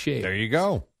good shape. There you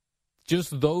go.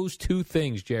 Just those two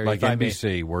things, Jerry. Like if I may.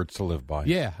 NBC, words to live by.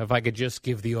 Yeah, if I could just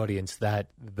give the audience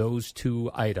those two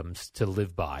items to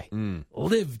live by.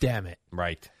 Live, damn it.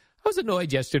 Right. I was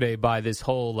annoyed yesterday by this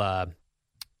whole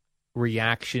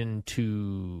reaction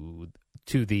to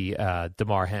the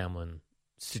DeMar Hamlin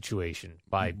situation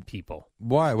by people.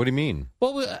 Why? What do you mean?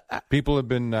 Well, People have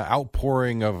been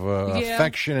outpouring of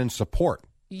affection and support.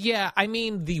 yeah, I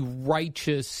mean the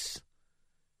righteous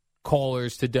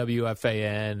callers to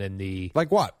WFAN and the Like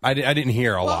what? I didn't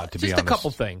hear a lot, to be honest. Just a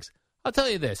couple things. I'll tell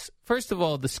you this. First of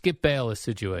all, the Skip Bayless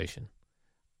situation.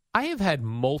 I have had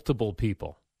multiple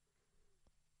people,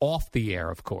 off the air,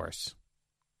 of course,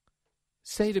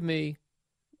 say to me,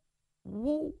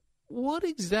 well, what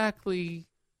exactly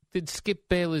did Skip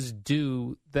Bayless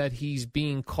do that he's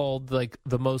being called like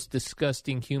the most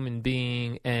disgusting human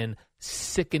being and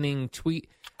sickening tweet?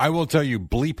 I will tell you,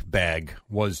 Bleep Bag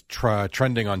was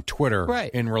trending on Twitter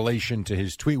in relation to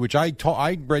his tweet, which I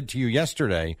read to you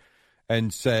yesterday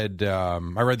and said,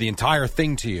 I read the entire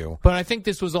thing to you. But I think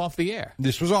this was off the air.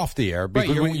 This was off the air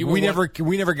because we never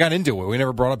got into it. We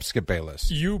never brought up Skip Bayless.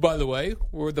 You, by the way,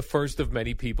 were the first of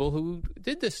many people who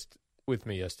did this with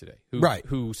me yesterday.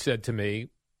 Who said to me,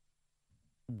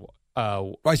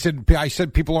 I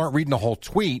said people aren't reading the whole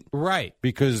tweet, right?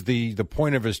 Because the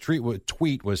point of his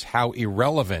tweet was how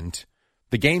irrelevant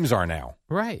the games are now,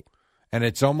 right? And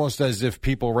it's almost as if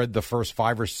people read the first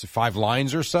five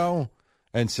lines or so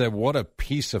and said, "What a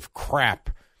piece of crap."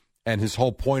 And his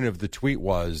whole point of the tweet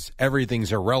was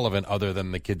everything's irrelevant other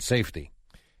than the kid's safety.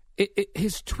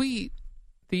 His tweet,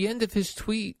 the end of his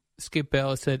tweet, Skip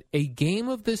Bayless said, "A game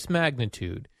of this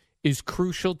magnitude is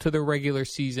crucial to the regular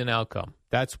season outcome."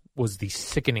 That was the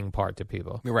sickening part to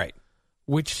people. Right.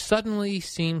 Which suddenly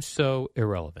seems so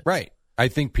irrelevant. Right. I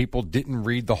think people didn't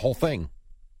read the whole thing.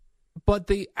 But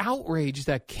the outrage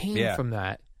that came from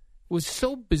that was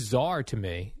so bizarre to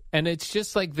me. And it's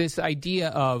just like this idea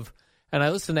of, and I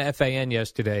listened to FAN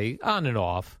yesterday, on and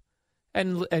off,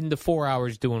 and the 4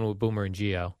 hours doing it with Boomer and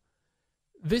Gio.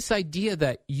 This idea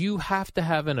that you have to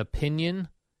have an opinion,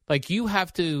 like you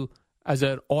have to, as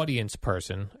an audience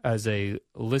person, as a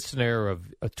listener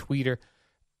of a tweeter,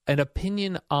 an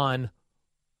opinion on,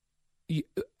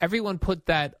 everyone put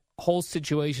that whole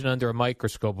situation under a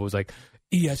microscope. It was like,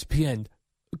 ESPN,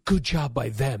 good job by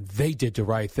them. They did the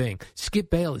right thing. Skip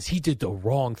Bayless, he did the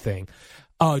wrong thing.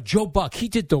 Joe Buck, he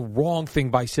did the wrong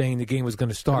thing by saying the game was going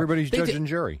to start. Everybody's judge and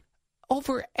jury.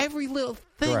 Over every little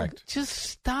thing. Correct. Just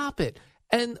stop it.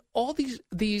 And all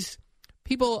these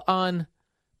people on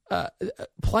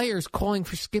players calling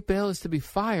for Skip Bayless to be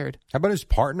fired. How about his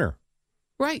partner?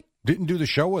 Right. Didn't do the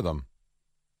show with him.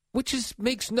 Which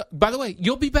makes no. By the way,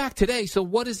 you'll be back today. So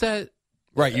what is that?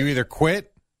 Right. You either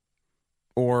quit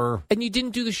or. And you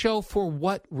didn't do the show for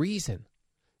what reason?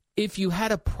 If you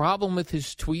had a problem with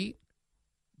his tweet,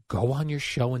 go on your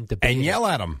show and debate and yell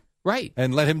at him. Right.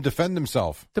 And let him defend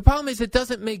himself. The problem is it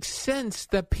doesn't make sense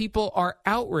that people are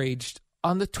outraged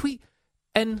on the tweet.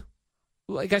 And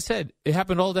like I said, it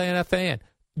happened all day on FAN.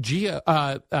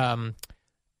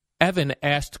 Evan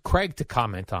asked Craig to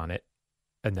comment on it.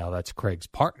 And now that's Craig's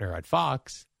partner at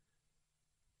Fox.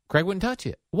 Craig wouldn't touch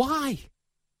it. Why?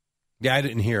 Yeah, I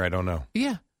didn't hear. I don't know.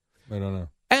 Yeah. I don't know.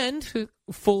 And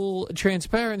full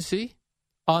transparency,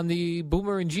 on the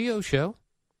Boomer and Gio show,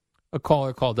 a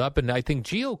caller called up, and I think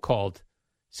Gio called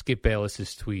Skip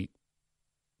Bayless's tweet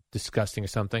disgusting or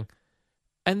something.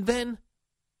 And then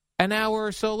an hour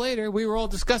or so later, we were all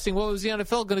discussing what was the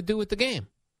NFL going to do with the game,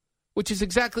 which is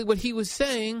exactly what he was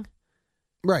saying.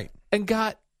 Right.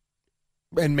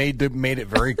 And made it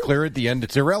very clear at the end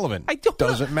it's irrelevant.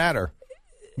 Doesn't matter.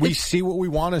 We see what we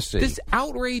want to see. This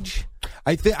outrage.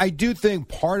 I do think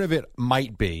part of it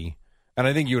might be, and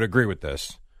I think you would agree with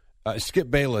this, Skip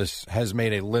Bayless has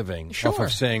made a living off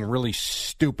of saying really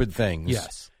stupid things.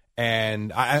 Yes.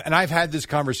 And I've had this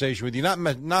conversation with you,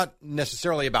 not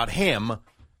necessarily about him,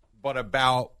 but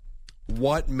about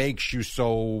what makes you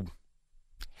so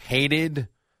hated,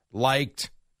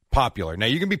 liked, popular. Now,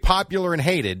 you can be popular and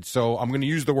hated, so I'm going to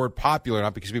use the word popular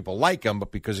not because people like him,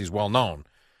 but because he's well known.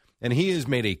 And he has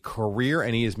made a career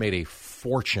and he has made a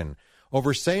fortune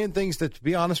over saying things that, to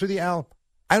be honest with you, Al,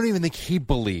 I don't even think he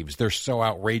believes they're so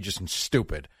outrageous and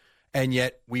stupid. And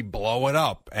yet we blow it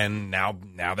up, and now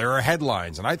there are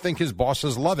headlines. And I think his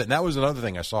bosses love it. And that was another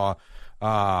thing I saw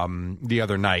the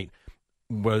other night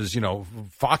was,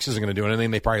 Fox isn't going to do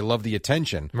anything. They probably love the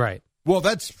attention. Right. Well,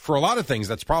 that's for a lot of things,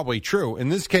 that's probably true. In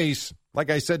this case, like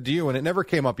I said to you, and it never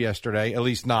came up yesterday, at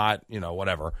least not,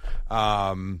 whatever.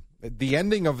 The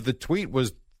ending of the tweet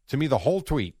was, to me, the whole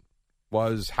tweet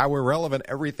was how irrelevant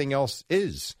everything else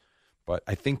is. But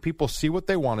I think people see what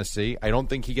they want to see. I don't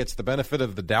think he gets the benefit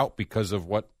of the doubt because of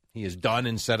what he has done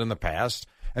and said in the past.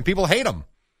 And people hate him.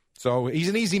 So he's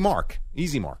an easy mark.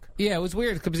 Easy mark. Yeah, it was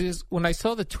weird because when I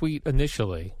saw the tweet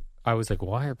initially, I was like,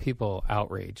 why are people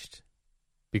outraged?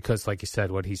 Because, like you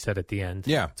said, what he said at the end,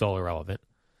 it's all irrelevant.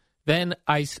 Then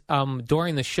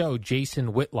during the show,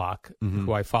 Jason Whitlock,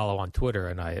 who I follow on Twitter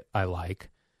and I like,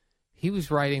 he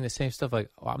was writing the same stuff. Like,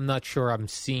 I'm not sure I'm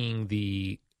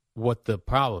seeing what the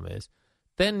problem is.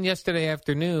 Then yesterday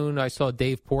afternoon, I saw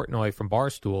Dave Portnoy from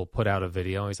Barstool put out a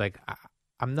video. He's like,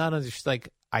 I'm not like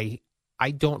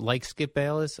I don't like Skip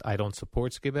Bayless. I don't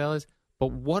support Skip Bayless.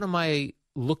 But what am I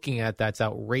looking at that's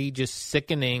outrageous,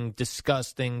 sickening,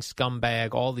 disgusting,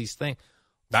 scumbag, all these things?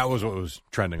 That was what was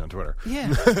trending on Twitter. Yeah.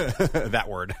 That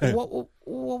word. What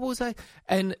was I?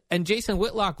 And Jason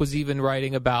Whitlock was even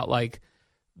writing about, like,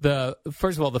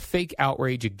 first of all, the fake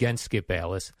outrage against Skip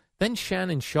Bayless. Then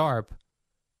Shannon Sharp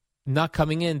not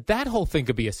coming in. That whole thing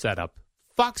could be a setup.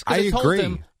 Fox could have told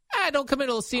him, don't come in.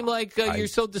 It'll seem like you're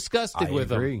so disgusted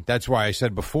with him. That's why I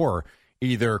said before,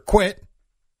 either quit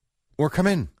or come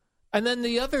in. And then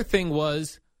the other thing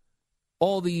was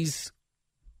all these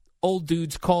old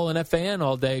dudes calling FAN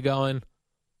all day going,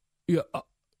 yeah,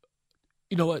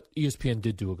 you know what? ESPN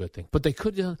did do a good thing. But they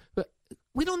could but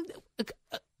we don't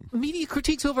media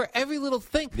critiques over every little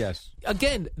thing. Yes.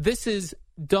 Again, this is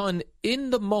done in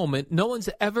the moment. No one's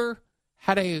ever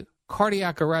had a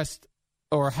cardiac arrest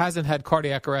or hasn't had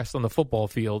cardiac arrest on the football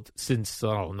field since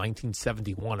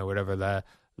 1971 or whatever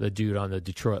the dude on the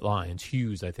Detroit Lions,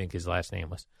 Hughes, I think his last name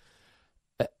was.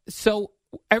 So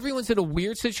everyone's in a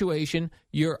weird situation.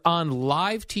 You're on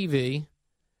live TV,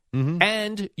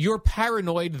 and you're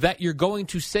paranoid that you're going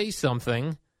to say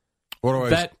something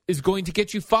that is going to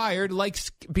get you fired, like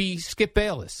be Skip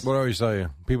Bayless. What do I always tell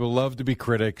you? People love to be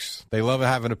critics. They love to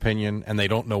have an opinion, and they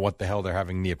don't know what the hell they're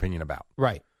having the opinion about.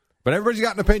 Right. But everybody's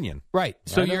got an opinion. Right.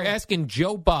 So you're asking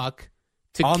Joe Buck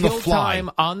to kill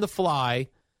time on the fly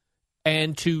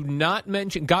and to not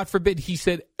mention, God forbid, he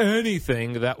said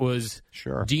anything that was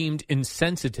deemed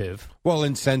insensitive. Well,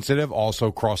 insensitive,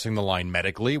 also crossing the line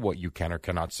medically, what you can or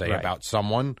cannot say about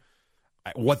someone.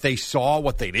 What they saw,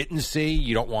 what they didn't see.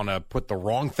 You don't want to put the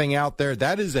wrong thing out there.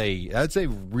 That's a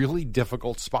really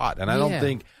difficult spot. And I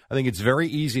think it's very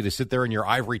easy to sit there in your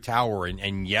ivory tower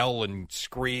and yell and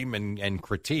scream and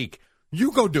critique.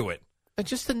 You go do it. And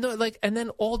just to know, and then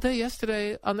all day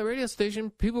yesterday on the radio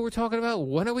station, people were talking about,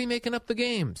 when are we making up the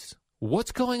games?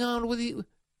 What's going on with you?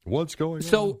 What's going on?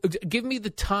 So give me the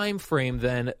time frame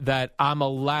then that I'm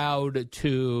allowed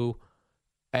to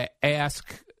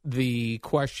ask the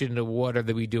question of what are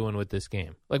we doing with this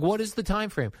game? Like, what is the time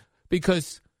frame?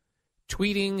 Because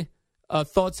tweeting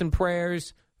thoughts and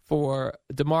prayers for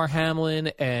Damar Hamlin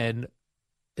and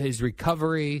his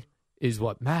recovery is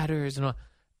what matters, and all.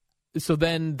 So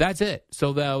then that's it.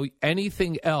 So now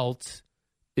anything else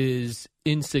is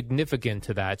insignificant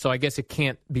to that. So I guess it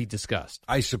can't be discussed.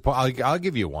 I suppose I'll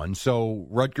give you one. So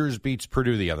Rutgers beats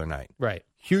Purdue the other night. Right.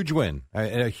 Huge win.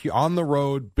 On the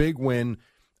road, big win.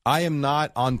 I am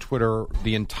not on Twitter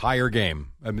the entire game.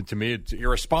 I mean, to me, it's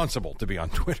irresponsible to be on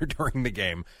Twitter during the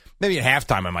game. Maybe at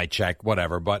halftime I might check,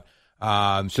 whatever. But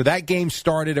so that game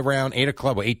started around 8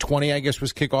 o'clock. 8:20, I guess,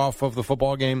 was kickoff of the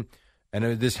football game.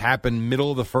 And this happened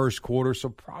middle of the first quarter, so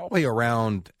probably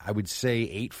around, I would say,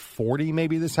 8:40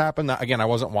 maybe this happened. Again, I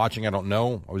wasn't watching. I don't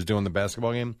know. I was doing the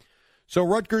basketball game. So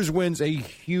Rutgers wins a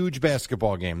huge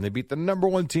basketball game. They beat the number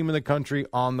one team in the country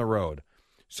on the road.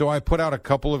 So I put out a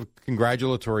couple of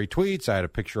congratulatory tweets. I had a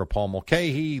picture of Paul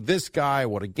Mulcahy, this guy,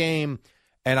 what a game.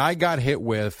 And I got hit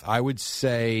with, I would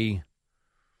say,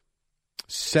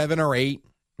 7 or 8,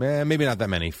 maybe not that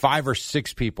many, 5 or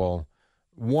 6 people.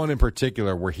 One in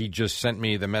particular where he just sent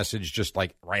me the message just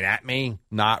like right at me,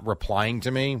 not replying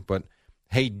to me, but,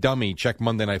 hey, dummy, check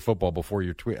Monday Night Football before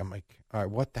your tweet. I'm like, all right,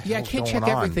 what the hell is going on? Yeah, I can't check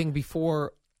everything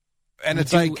before and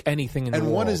it's do like anything in the and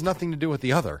world. one has nothing to do with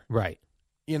the other. Right.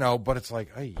 You know, but it's like,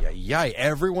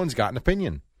 everyone's got an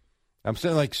opinion. I'm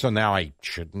saying, like, so now I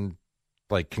shouldn't,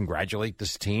 like, congratulate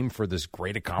this team for this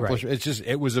great accomplishment. Right. It's just,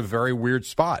 it was a very weird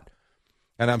spot.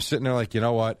 And I'm sitting there like, you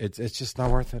know what? It's just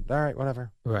not worth it. All right,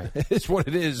 whatever. Right. It's what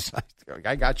it is.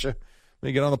 I got you. Let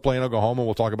me get on the plane. I'll go home and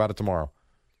we'll talk about it tomorrow.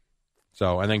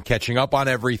 So, and then catching up on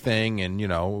everything. And, you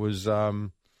know, it was,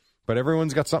 but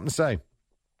everyone's got something to say.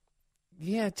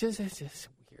 Yeah, it's just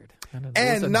weird.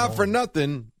 And not for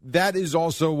nothing, that is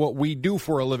also what we do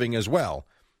for a living as well.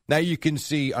 Now you can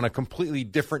see on a completely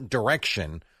different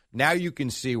direction. Now you can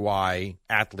see why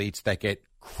athletes that get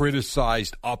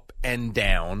criticized up and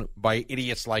down by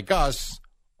idiots like us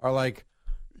are like,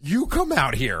 you come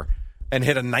out here and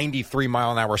hit a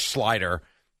 93-mile-an-hour slider,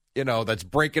 you know, that's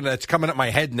coming at my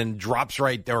head and then drops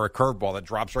right there, or a curveball that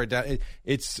drops right down.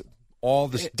 It's all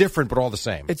this different, but all the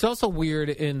same. It's also weird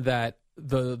in that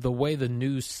the way the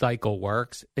news cycle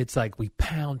works, it's like we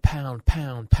pound.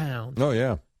 Oh,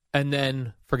 yeah. And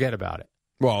then forget about it.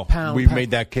 Well, we've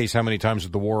made that case how many times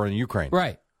with the war in Ukraine?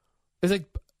 Right. It's like,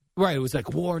 right, it was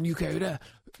like war in Ukraine.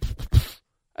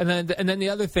 And then the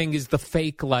other thing is the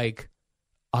fake, like,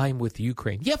 I'm with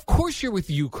Ukraine. Yeah, of course you're with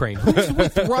Ukraine. Who's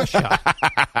with Russia?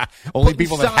 Only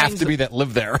people that have to be that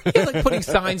live there. Yeah, like putting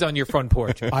signs on your front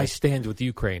porch. I stand with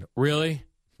Ukraine. Really?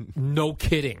 No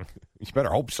kidding. You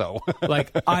better hope so.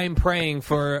 Like, I'm praying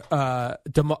for,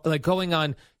 like going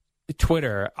on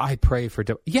Twitter, I pray for,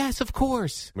 yes, of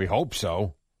course. We hope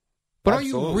so. But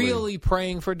Absolutely. Are you really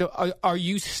praying for, are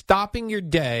you stopping your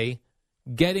day,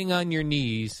 getting on your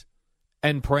knees,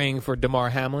 and praying for Damar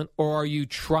Hamlin? Or are you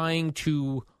trying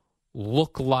to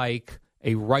look like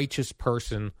a righteous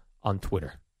person on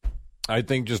Twitter? I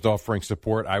think just offering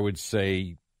support, I would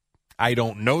say, I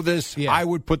don't know this. Yeah. I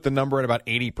would put the number at about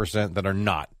 80% that are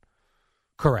not.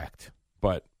 Correct.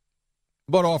 But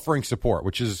offering support,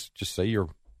 which is just say you're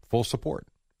full support.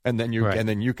 And then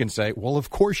you can say, well, of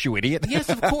course, you idiot. Yes,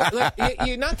 of course. Like,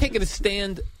 you're not taking a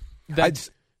stand that's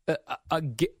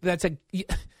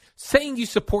saying you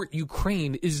support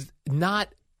Ukraine is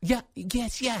not. Yeah.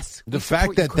 Yes. The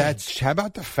fact that how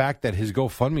about the fact that his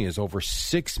GoFundMe is over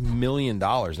 $6 million?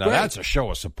 Now that's a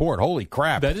show of support. Holy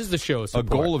crap! That is the show of support. A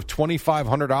goal of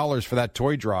 $2,500 for that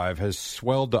toy drive has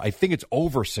swelled to, I think it's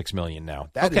over $6 million now.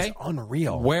 That is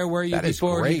unreal. Where were you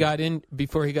before he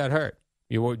got hurt?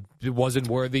 It wasn't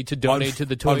worthy to donate to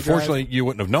the toy Unfortunately, drive? you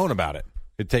wouldn't have known about it.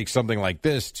 It takes something like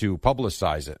this to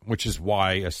publicize it, which is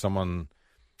why as someone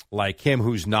like him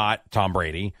who's not Tom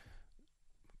Brady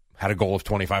had a goal of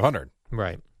 $2,500.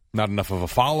 Right. Not enough of a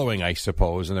following, I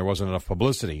suppose, and there wasn't enough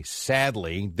publicity.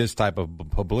 Sadly, this type of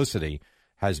publicity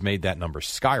has made that number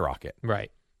skyrocket.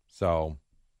 Right. So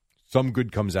some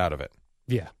good comes out of it.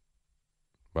 Yeah.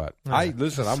 But I'm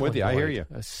with you. I hear you.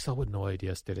 I was so annoyed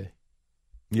yesterday.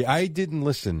 Yeah, I didn't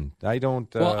listen. I don't.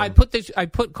 Well, I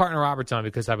put Carton Roberts on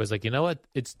because I was like, you know what?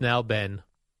 It's now been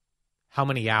how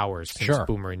many hours since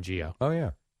Boomer and Gio? Oh,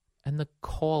 yeah. And the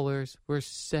callers were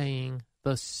saying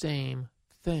the same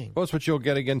thing. Well, that's what you'll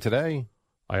get again today.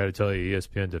 I got to tell you,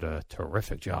 ESPN did a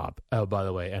terrific job. Oh, by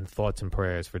the way, and thoughts and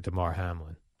prayers for Damar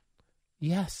Hamlin.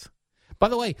 Yes. By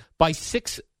the way, by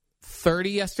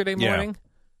 6:30 yesterday morning,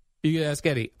 you can ask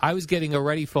Eddie, I was getting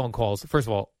already phone calls. First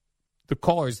of all, the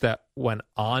callers that went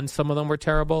on, some of them were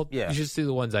terrible. Yeah. You should see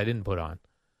the ones I didn't put on.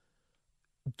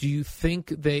 Do you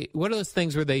think what are those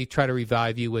things where they try to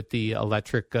revive you with the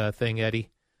electric thing, Eddie?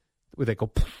 Where they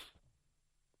go...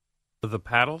 The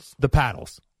paddles? The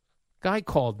paddles. Guy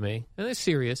called me, and it's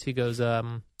serious. He goes, I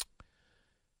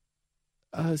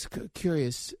was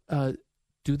curious,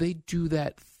 do they do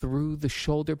that through the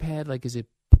shoulder pad? Like, is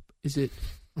it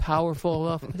powerful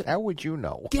enough. How would you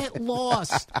know? Get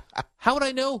lost. How would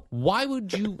I know? Why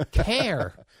would you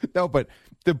care? No, but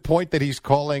the point that he's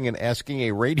calling and asking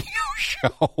a radio show.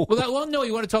 Well, no,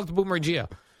 you want to talk to Boomer and Gio.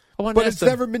 But it's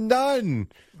never been done.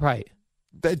 Right.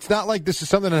 It's not like this is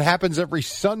something that happens every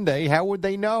Sunday. How would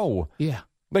they know? Yeah.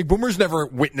 Like, Boomer's never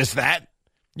witnessed that.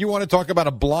 You want to talk about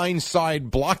a blindside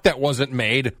block that wasn't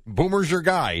made, Boomer's your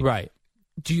guy. Right.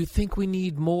 Do you think we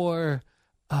need more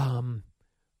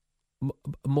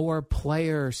more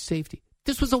player safety?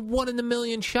 This was a 1 in a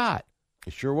million shot.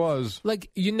 It sure was. Like,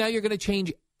 now you're going to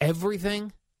change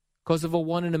everything because of a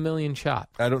 1 in a million shot.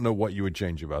 I don't know what you would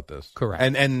change about this. Correct.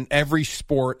 And every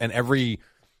sport and every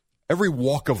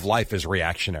walk of life is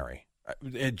reactionary.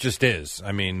 It just is.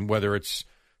 I mean, whether it's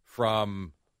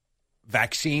from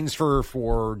vaccines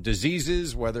for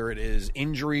diseases, whether it is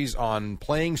injuries on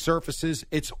playing surfaces,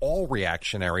 it's all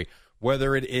reactionary.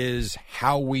 Whether it is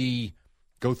how we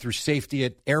go through safety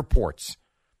at airports,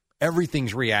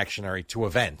 everything's reactionary to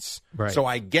events. Right. So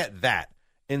I get that.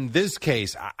 In this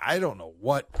case, I don't know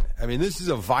what. I mean, this is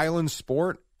a violent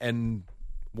sport, and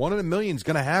 1 in a million is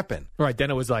going to happen. Right. Then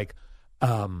it was like,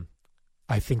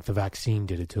 I think the vaccine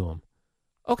did it to him.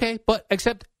 Okay, but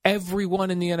except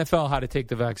everyone in the NFL had to take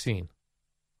the vaccine.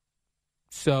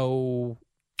 So.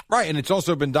 Right, and it's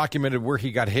also been documented where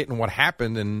he got hit and what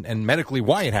happened and medically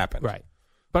why it happened. Right.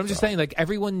 But I'm just saying, like,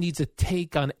 everyone needs a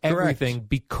take on everything. Correct.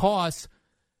 Because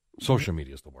social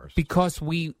media is the worst. Because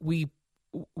we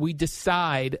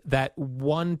decide that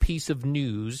one piece of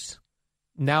news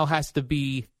now has to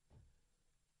be.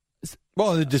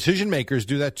 Well, the decision makers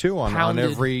do that too on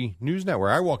every news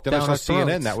network. I walked in, I saw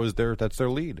CNN. That's their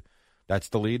lead. That's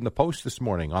the lead in the Post this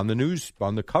morning on the news,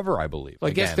 on the cover, I believe.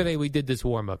 Like yesterday, we did this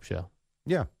warm-up show.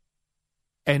 Yeah.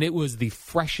 And it was the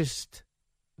freshest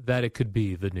that it could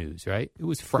be, the news, right? It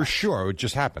was fresh. For sure. It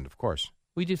just happened, of course.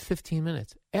 We did 15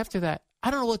 minutes. After that,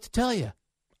 I don't know what to tell you.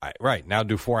 Right. Now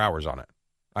do 4 hours on it.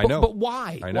 I know. But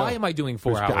why? Why am I doing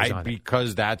 4 hours on it?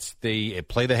 Because that's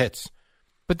play the hits.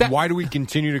 But why do we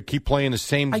continue to keep playing the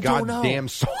same goddamn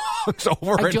songs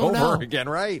over and over again,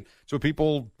 right? That's what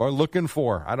people are looking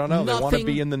for. I don't know. They want to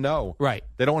be in the know. Right.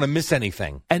 They don't want to miss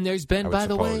anything. And there's been, by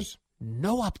the way,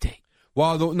 no update.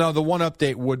 Well, the one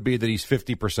update would be that he's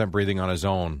 50% breathing on his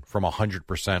own from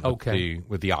 100%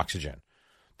 with the oxygen.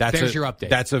 There's your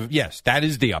update. Yes, that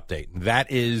is the update. That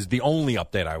is the only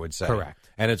update, I would say. Correct.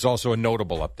 And it's also a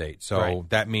notable update. So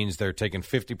that means they're taking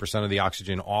 50% of the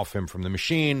oxygen off him from the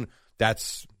machine.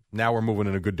 Now we're moving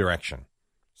in a good direction.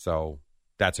 So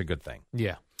that's a good thing.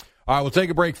 Yeah. All right, we'll take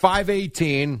a break.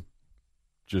 5:18.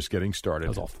 Just getting started. I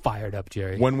was all fired up,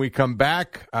 Jerry. When we come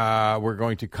back, we're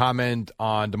going to comment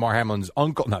on DeMar Hamlin's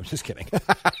uncle. No, I'm just kidding.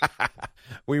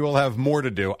 We will have more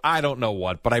to do. I don't know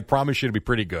what, but I promise you it'll be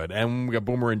pretty good. And we got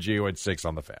Boomer and Gio at 6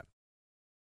 on the Fan.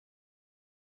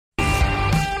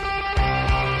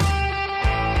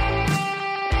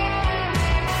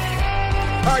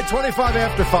 All right, 25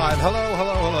 after 5.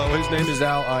 Hello. His name is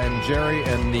Al. I am Jerry,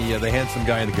 and the handsome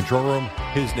guy in the control room,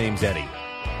 his name's Eddie.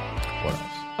 What else?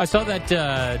 I saw that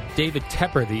David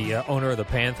Tepper, the owner of the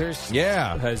Panthers,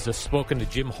 has spoken to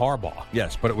Jim Harbaugh.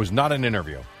 Yes, but it was not an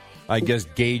interview. I guess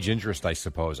gauge interest, I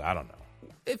suppose. I don't know.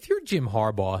 If you're Jim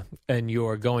Harbaugh and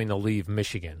you're going to leave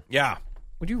Michigan,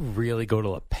 would you really go to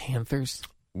the Panthers?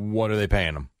 What are they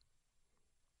paying him?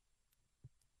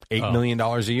 $8 million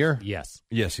a year? Yes.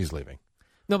 Yes, he's leaving.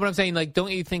 No, but I'm saying, like,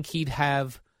 don't you think he'd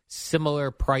have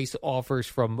similar price offers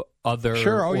from other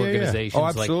organizations, Oh,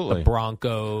 absolutely. like the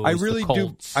Broncos, the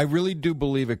Colts? I really do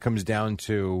believe it comes down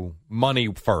to money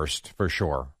first, for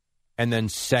sure. And then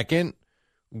second,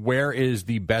 where is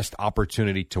the best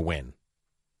opportunity to win?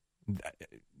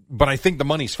 But I think the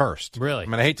money's first. Really? I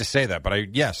mean, I hate to say that, but I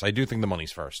do think the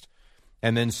money's first.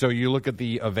 And then so you look at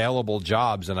the available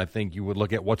jobs, and I think you would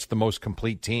look at what's the most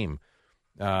complete team.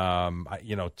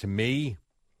 To me,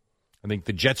 I think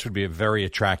the Jets would be a very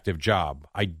attractive job.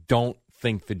 I don't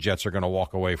think the Jets are going to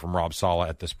walk away from Rob Saleh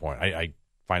at this point. I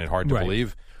find it hard to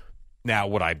believe. Now,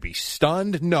 would I be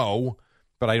stunned? No,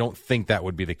 but I don't think that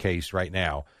would be the case right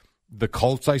now. The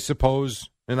Colts, I suppose,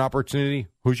 an opportunity.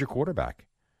 Who's your quarterback?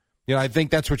 I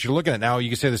think that's what you're looking at. Now, you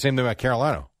can say the same thing about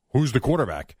Carolina. Who's the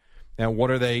quarterback? And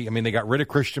what are they? I mean, they got rid of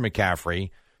Christian McCaffrey,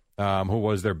 who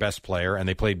was their best player, and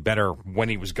they played better when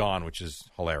he was gone, which is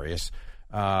hilarious.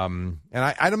 And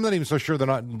I'm not even so sure they're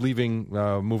not moving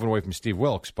away from Steve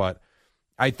Wilkes, but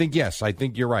I think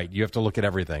you're right. You have to look at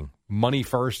everything. Money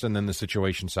first and then the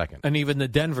situation second. And even the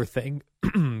Denver thing,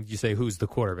 you say, who's the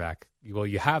quarterback? Well,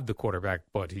 you have the quarterback,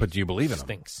 but do you believe in him?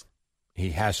 Stinks.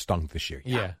 He has stunk this year.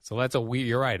 Yeah. So that's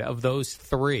you're right. Of those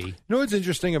three. You know what's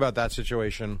interesting about that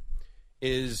situation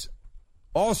is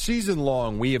All season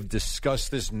long, we have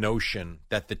discussed this notion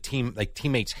that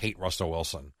teammates hate Russell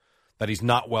Wilson, that he's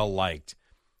not well liked.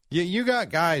 You got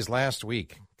guys last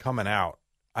week coming out,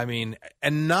 and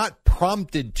not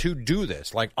prompted to do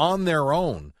this, like on their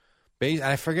own. And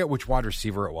I forget which wide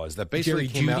receiver it was that basically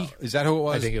came out. Is that who it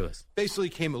was? I think it was. Basically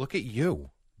came. Look at you,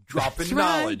 dropping That's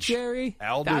knowledge, right, Jerry.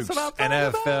 Al That's Dukes, what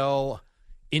I'm talking NFL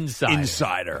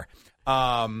Insider.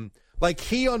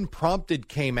 He unprompted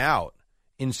came out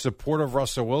in support of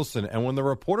Russell Wilson, and when the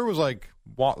reporter was like,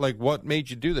 what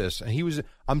made you do this? And he was,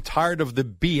 I'm tired of the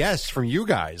BS from you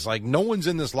guys. Like, no one's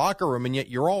in this locker room, and yet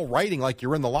you're all writing like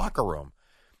you're in the locker room.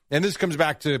 And this comes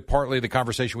back to partly the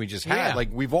conversation we just had. Yeah. Like,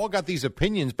 we've all got these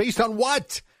opinions based on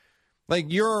what? Like,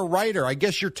 you're a writer. I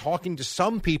guess you're talking to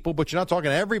some people, but you're not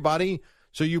talking to everybody.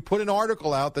 So you put an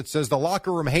article out that says the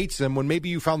locker room hates him when maybe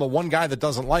you found the one guy that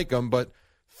doesn't like him, but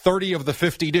 30 of the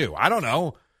 50 do. I don't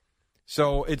know.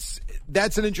 So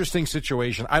that's an interesting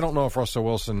situation. I don't know if Russell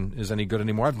Wilson is any good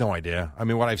anymore. I have no idea.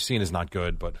 What I've seen is not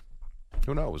good, but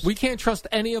who knows? We can't trust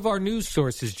any of our news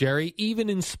sources, Jerry, even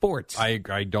in sports. I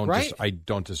don't right? I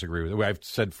don't disagree with it. I've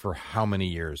said for how many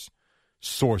years?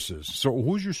 Sources. So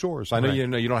who's your source? I know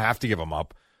you don't have to give them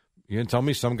up. You gonna tell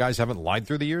me some guys haven't lied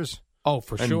through the years? Oh,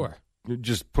 for sure. You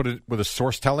just put it with a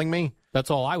source telling me? That's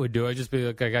all I would do. I'd just be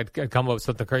like, I'd come up with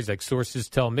something crazy. Like, sources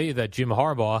tell me that Jim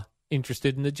Harbaugh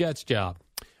interested in the Jets job.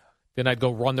 Then I'd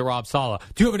go run to Rob Saleh.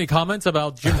 Do you have any comments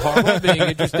about Jim Harbaugh being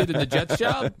interested in the Jets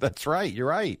job? That's right. You're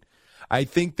right. I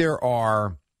think there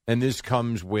are, and this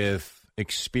comes with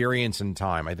experience and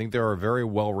time, I think there are very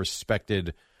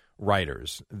well-respected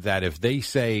writers that if they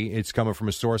say it's coming from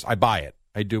a source, I buy it.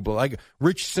 I do. But like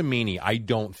Rich Cimini, I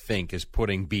don't think is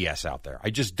putting BS out there. I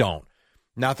just don't.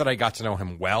 Not that I got to know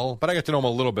him well, but I got to know him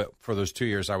a little bit for those 2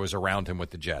 years I was around him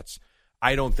with the Jets.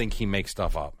 I don't think he makes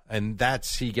stuff up. And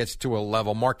he gets to a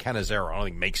level. Mark Cannizzaro, I don't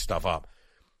think makes stuff up.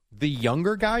 The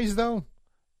younger guys, though,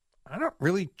 I don't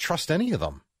really trust any of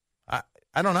them.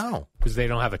 I don't know. Because they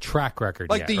don't have a track record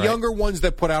like yet, the right? younger ones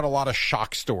that put out a lot of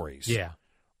shock stories. Yeah.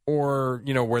 Or,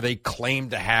 where they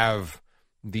claim to have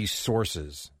these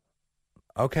sources.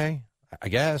 Okay, I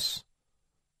guess.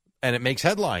 And it makes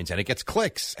headlines and it gets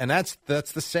clicks. And that's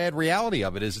the sad reality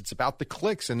of it is it's about the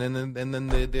clicks and then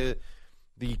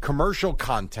the commercial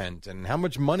content and how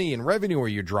much money and revenue are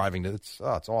you driving to. It's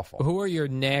awful. Who are your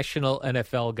national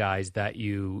NFL guys that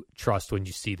you trust when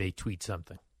you see they tweet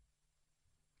something?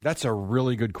 That's a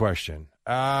really good question.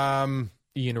 Ian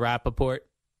Rappaport?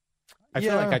 I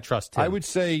feel like I trust him. I would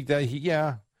say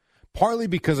that partly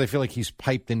because I feel like he's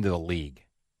piped into the league.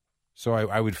 So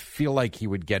I would feel like he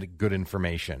would get good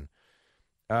information.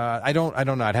 I don't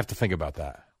know. I'd have to think about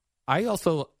that. I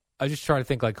just try to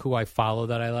think like who I follow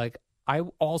that I like. I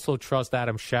also trust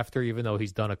Adam Schefter, even though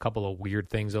he's done a couple of weird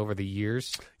things over the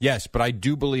years. Yes, but I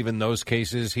do believe in those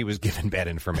cases he was given bad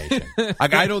information.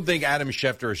 I don't think Adam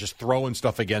Schefter is just throwing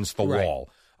stuff against the wall.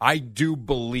 I do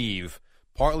believe,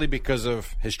 partly because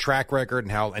of his track record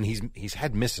and he's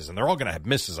had misses, and they're all going to have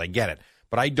misses. I get it.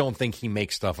 But I don't think he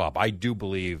makes stuff up. I do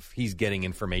believe he's getting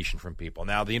information from people.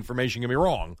 Now, the information can be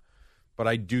wrong, but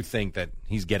I do think that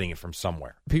he's getting it from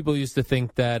somewhere. People used to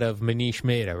think that of Manish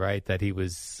Mehta, right? That he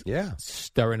was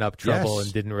stirring up trouble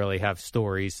and didn't really have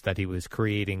stories, that he was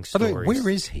creating stories. Wait, where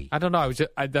is he? I don't know.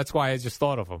 That's why I just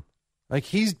thought of him. Like,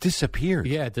 he's disappeared.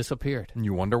 Yeah, disappeared. And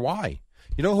you wonder why.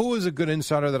 You know who was a good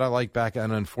insider that I liked back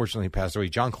and unfortunately passed away?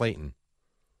 John Clayton.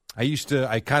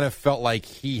 I kind of felt like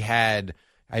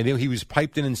I knew he was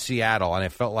piped in Seattle, and I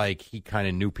felt like he kind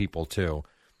of knew people, too.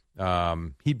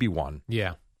 He'd be one.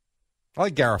 Yeah. I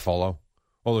like Garofalo,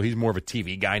 although he's more of a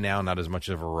TV guy now, not as much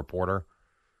of a reporter.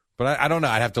 But I don't know.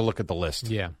 I'd have to look at the list.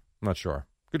 Yeah. I'm not sure.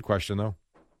 Good question, though.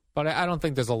 But I don't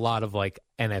think there's a lot of, like,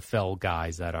 NFL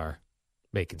guys that are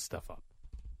making stuff up.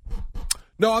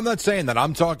 No, I'm not saying that.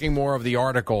 I'm talking more of the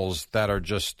articles that are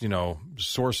just,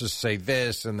 sources say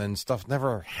this, and then stuff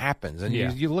never happens. And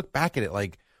you look back at it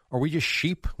like, are we just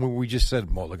sheep when we just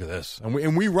said, well, look at this?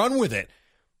 And we run with it.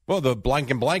 Well, the blank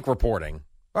and blank reporting.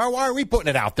 Why are we putting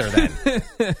it out there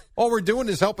then? All we're doing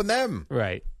is helping them.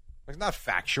 Right. It's not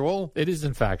factual. It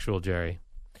isn't factual, Jerry.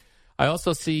 I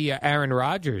also see Aaron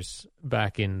Rodgers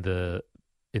back in the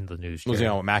news. Was he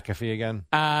on with McAfee again?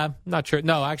 Not sure.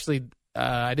 No, actually,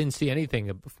 I didn't see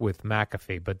anything with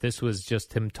McAfee, but this was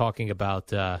just him talking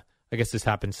about, I guess this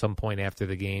happened some point after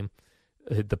the game,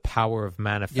 the power of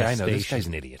manifestation. Yeah, I know. This guy's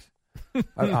an idiot.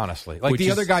 Honestly. Like,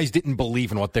 the other guys didn't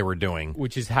believe in what they were doing.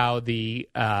 Which is how the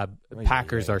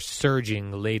Packers are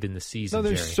surging late in the season, No,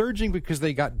 they're Jerry. surging because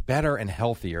they got better and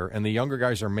healthier, and the younger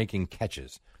guys are making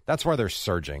catches. That's why they're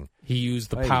surging. He used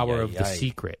the power of The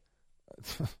Secret.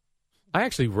 I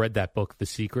actually read that book, The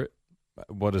Secret.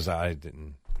 What is that? I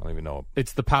don't even know.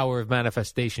 It's the power of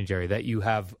manifestation, Jerry, that you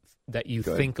have, that you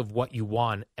think of what you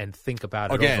want and think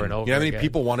about it over and over you know how many again.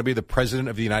 people want to be the president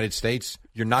of the United States?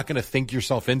 You're not going to think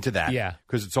yourself into that. Yeah.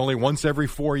 Because it's only once every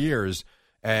 4 years.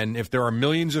 And if there are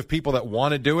millions of people that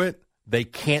want to do it, they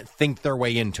can't think their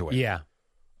way into it. Yeah.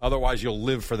 Otherwise, you'll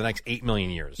live for the next 8 million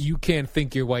years. You can't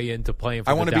think your way into playing for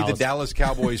I want to be the Dallas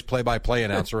Cowboys play-by-play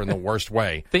announcer in the worst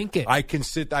way. Think it.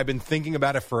 I've been thinking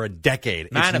about it for a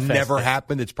decade. Manifest it's never it.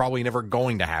 happened. It's probably never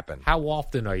going to happen. How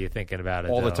often are you thinking about it?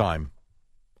 All the though? time.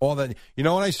 All that. You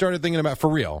know what I started thinking about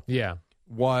for real? Yeah.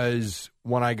 Was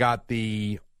when I got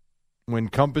when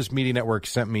Compass Media Network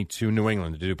sent me to New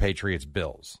England to do Patriots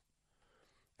Bills.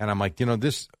 And I'm like,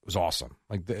 this was awesome.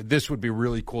 Like, this would be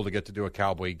really cool to get to do a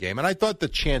Cowboy game. And I thought the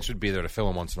chance would be there to fill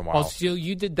in once in a while. Oh, so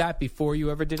you did that before you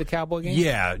ever did a Cowboy game?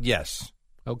 Yeah, yes.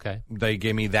 Okay. They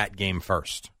gave me that game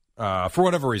first. For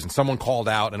whatever reason. Someone called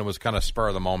out, and it was kind of spur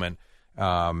of the moment.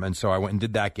 And so I went and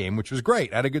did that game, which was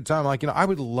great. I had a good time. Like, I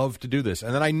would love to do this.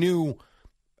 And then I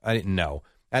didn't know.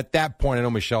 At that point, I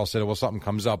know Michelle said, well, something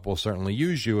comes up, we'll certainly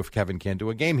use you if Kevin can't do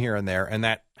a game here and there. And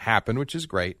that happened, which is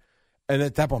great. And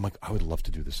at that point, I'm like, I would love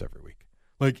to do this every week.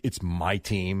 Like, it's my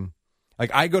team.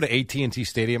 Like, I go to AT&T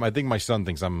Stadium. I think my son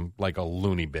thinks I'm like a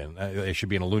loony bin. I should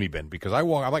be in a loony bin because I'm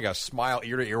like a smile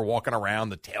ear to ear walking around.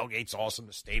 The tailgate's awesome.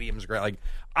 The stadium's great. Like,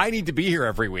 I need to be here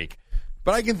every week.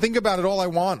 But I can think about it all I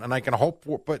want, and I can hope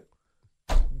for. But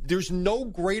there's no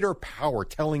greater power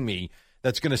telling me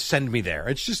that's going to send me there.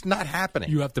 It's just not happening.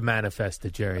 You have to manifest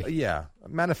it, Jerry. Yeah,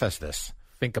 manifest this.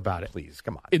 Think about it, please.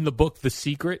 Come on. In the book, The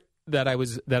Secret, that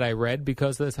I read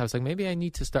because of this, I was like, maybe I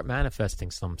need to start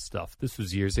manifesting some stuff. This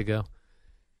was years ago.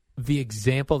 The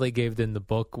example they gave in the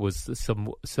book was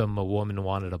a woman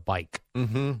wanted a bike.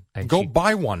 Mm-hmm. And go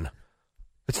buy one.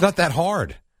 It's not that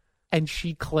hard. And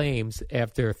she claims,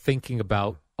 after thinking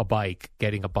about a bike,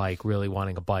 getting a bike, really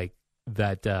wanting a bike,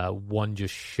 that one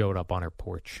just showed up on her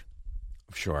porch.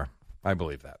 Sure. I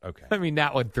believe that. Okay. I mean,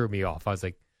 that one threw me off. I was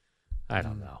like, I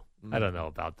don't know. I don't know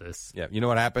about this. Yeah. You know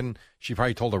what happened? She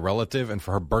probably told a relative, and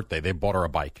for her birthday, they bought her a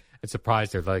bike. It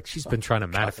surprised her. Like, she's been trying to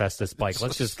manifest this bike.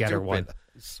 Let's just get her one.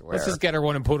 Let's just get her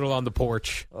one and put it on the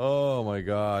porch. Oh, my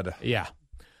God. Yeah.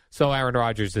 So Aaron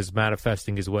Rodgers is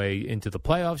manifesting his way into the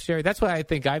playoffs, Jerry. That's why I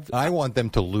think I want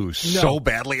them to lose so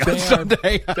badly on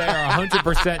Sunday. They are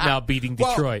 100% now beating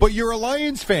Detroit. Well, but you're a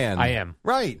Lions fan. I am.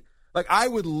 Right. Like, I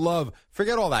would love,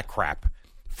 forget all that crap.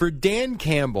 For Dan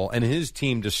Campbell and his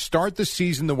team to start the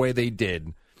season the way they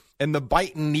did, and the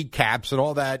biting kneecaps and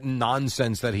all that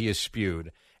nonsense that he has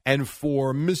spewed, and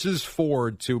for Mrs.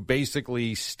 Ford to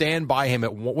basically stand by him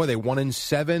at, what were they,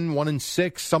 1-7,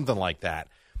 1-6, something like that,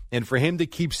 and for him to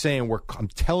keep saying, I'm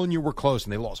telling you we're close,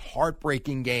 and they lost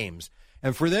heartbreaking games,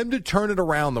 and for them to turn it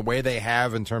around the way they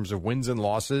have in terms of wins and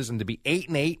losses, and to be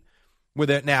 8-8 with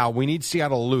it. Now, we need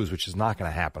Seattle to lose, which is not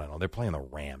going to happen. I know they're playing the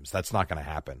Rams. That's not going to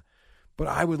happen. But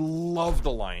I would love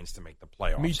the Lions to make the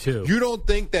playoffs. Me too. You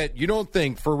don't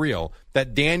think for real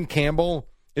that Dan Campbell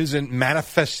isn't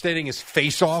manifesting his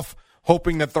face off,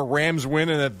 hoping that the Rams win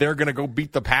and that they're going to go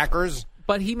beat the Packers?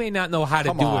 But he may not know how to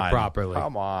do it properly.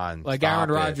 Come on. Like stop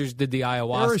Aaron Rodgers did the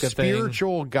ayahuasca thing. There are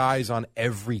spiritual guys on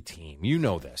every team. You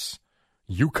know this.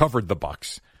 You covered the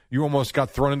Bucs. You almost got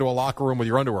thrown into a locker room with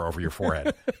your underwear over your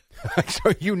forehead.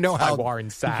 So you know how Warren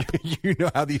Sapp. You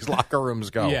know how these locker rooms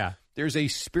go. Yeah. There's a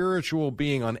spiritual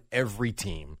being on every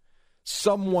team.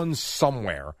 Someone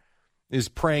somewhere is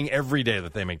praying every day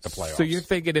that they make the playoffs. So you're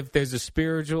thinking if there's a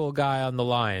spiritual guy on the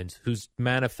Lions who's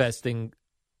manifesting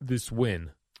this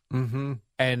win,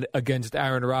 and against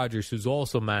Aaron Rodgers, who's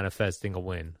also manifesting a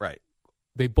win, right?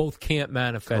 They both can't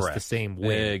manifest Correct. the same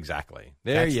win. Exactly.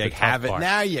 There you the have it. part.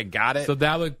 Now you got it. So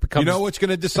that would become. You know what's going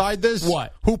to decide this?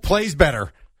 What? Who plays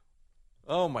better?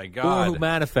 Oh, my God. Or who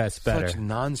manifests better. Such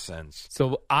nonsense.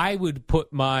 So I would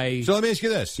put my... So let me ask you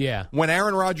this. Yeah. When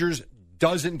Aaron Rodgers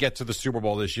doesn't get to the Super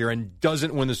Bowl this year and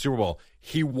doesn't win the Super Bowl,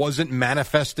 he wasn't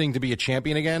manifesting to be a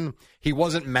champion again? He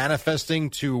wasn't manifesting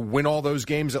to win all those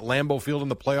games at Lambeau Field in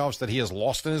the playoffs that he has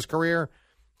lost in his career?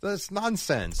 That's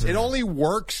nonsense. It only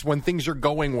works when things are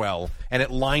going well and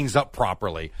it lines up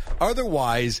properly.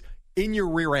 Otherwise, in your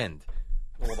rear end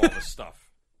with all this stuff.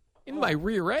 In my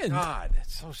rear end? God,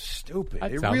 that's so stupid.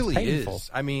 That it sounds really painful.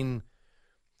 is. I mean,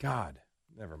 God,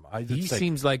 never mind. He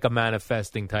seems like a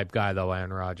manifesting type guy, though,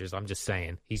 Aaron Rodgers. I'm just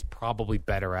saying. He's probably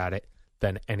better at it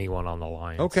than anyone on the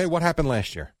Lions. Okay, what happened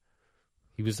last year?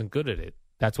 He wasn't good at it.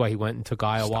 That's why he went and took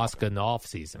ayahuasca in the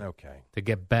offseason. Okay. To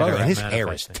get better at his manifesting.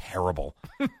 hair is terrible.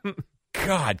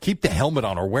 God, keep the helmet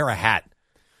on or wear a hat.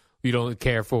 You don't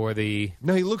care for the...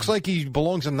 No, he looks like he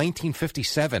belongs in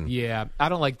 1957. Yeah, I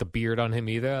don't like the beard on him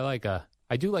either. I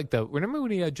I do like remember when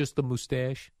he had just the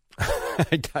mustache?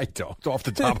 I don't, off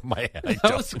the top of my head.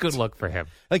 That was a good look for him.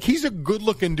 Like, he's a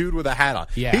good-looking dude with a hat on.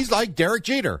 Yeah. He's like Derek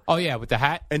Jeter. Oh, yeah, with the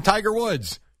hat. And Tiger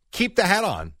Woods. Keep the hat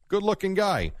on. Good-looking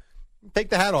guy. Take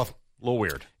the hat off. A little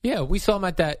weird. Yeah, we saw him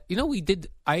at that. We did.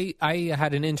 I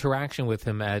had an interaction with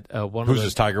him at one Who's of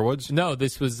this, Tiger Woods? No,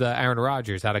 this was Aaron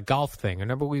Rodgers at a golf thing.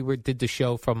 Remember we did the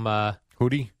show from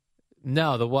Hootie?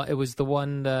 No, it was the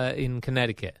one in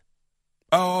Connecticut.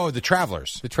 Oh, the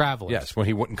Travelers. The Travelers. Yes, when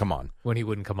he wouldn't come on.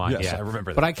 Yes, yeah. I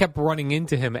remember that. But I kept running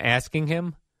into him, asking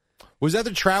him. Was that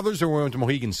the Travelers or we went to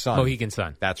Mohegan Sun? Mohegan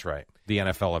Sun. That's right. The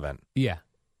NFL event. Yeah.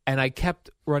 And I kept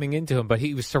running into him, but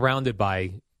he was surrounded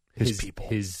by his people.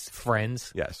 His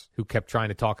friends. Yes. Who kept trying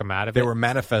to talk him out of it. They were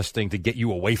manifesting to get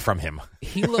you away from him.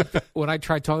 He looked, when I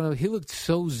tried talking to him, he looked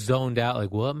so zoned out.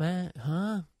 Like, what, man?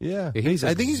 Huh? Yeah. I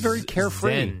think he's very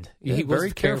carefree. Zen. Yeah, he was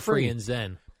very carefree and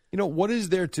zen. What is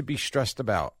there to be stressed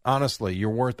about? Honestly,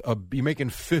 you're making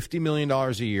 $50 million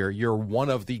a year. You're one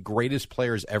of the greatest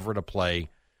players ever to play.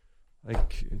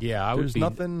 Like, yeah, I there's would be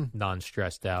nothing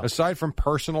non-stressed out. Aside from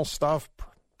personal stuff,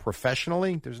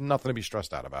 professionally, there's nothing to be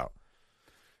stressed out about.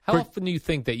 How often do you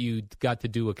think that you got to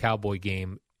do a Cowboy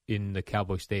game in the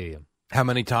Cowboy Stadium? How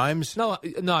many times? No,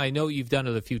 I know you've done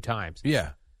it a few times. Yeah.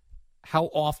 How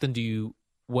often do you,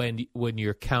 when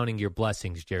you're counting your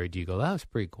blessings, Jerry, do you go, that was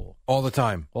pretty cool? All the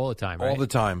time. All the time, right? All the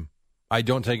time. I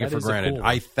don't take it for granted. Cool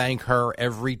I thank her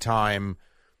every time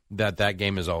that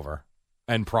game is over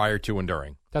and prior to and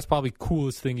during. That's probably the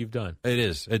coolest thing you've done. It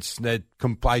is.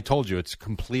 I told you, it's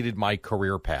completed my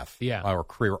career path. Yeah. Or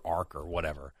career arc or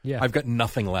whatever. Yeah. I've got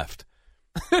nothing left.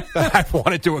 I've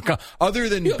wanted to other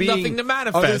than you have being nothing to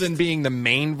manifest. Other than being the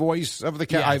main voice of the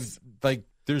Yes.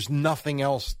 there's nothing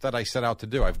else that I set out to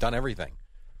do. I've done everything.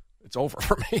 It's over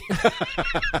for me.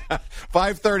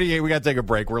 5:38. We got to take a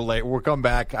break. We're late. We'll come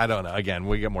back. I don't know. Again,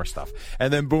 we get more stuff.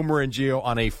 And then Boomer and Gio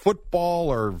on a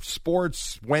football or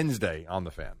sports Wednesday on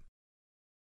the Fan.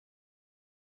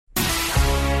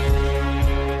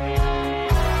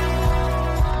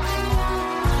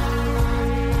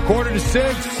 Quarter to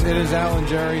 6. It is Al and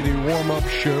Jerry, the warm-up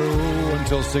show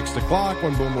until 6 o'clock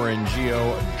when Boomer and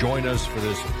Gio join us for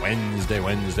this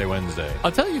Wednesday.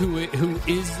 I'll tell you who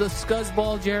is the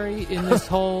scuzzball, Jerry, in this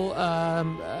whole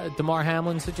DeMar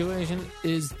Hamlin situation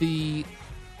is the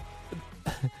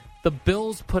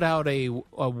Bills put out a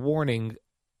warning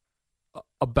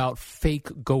about fake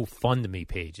GoFundMe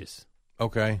pages.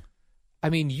 Okay. I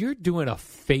mean, you're doing a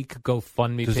fake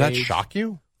GoFundMe page. Does that shock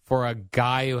you? For a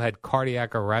guy who had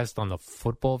cardiac arrest on the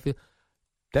football field?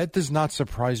 That does not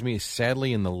surprise me,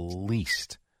 sadly, in the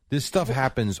least. This stuff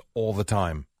happens all the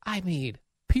time. I mean,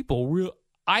 people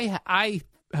I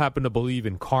happen to believe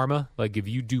in karma. Like, if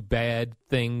you do bad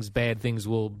things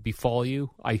will befall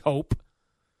you, I hope.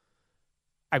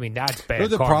 I mean, that's bad.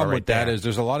 The karma problem right with that there. is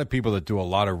there's a lot of people that do a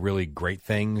lot of really great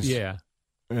things. Yeah.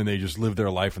 And they just live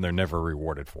their life and they're never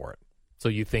rewarded for it. So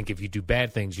you think if you do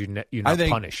bad things, you're not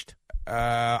punished?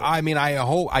 I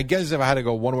guess if I had to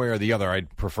go one way or the other,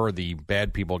 I'd prefer the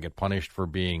bad people get punished for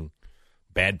being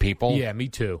bad people. Yeah, me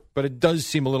too. But it does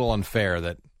seem a little unfair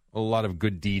that a lot of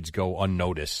good deeds go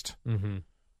unnoticed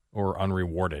or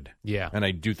unrewarded. Yeah. And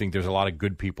I do think there's a lot of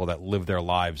good people that live their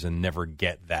lives and never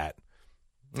get that.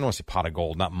 I don't want to say pot of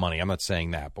gold, not money. I'm not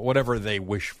saying that. But whatever they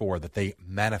wish for, that they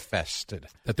manifested.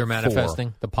 That they're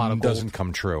manifesting, the pot of gold. Doesn't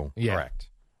come true. Yeah. Correct.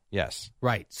 Yes.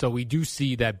 Right. So we do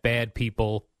see that bad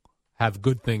people have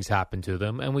good things happen to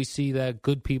them, and we see that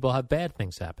good people have bad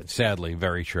things happen. Sadly,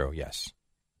 very true. Yes,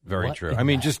 very What true. in I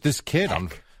mean, the just this kid.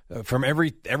 From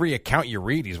every account you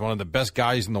read, he's one of the best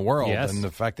guys in the world, Yes. and the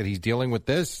fact that he's dealing with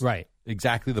this, Right.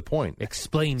 Exactly the point.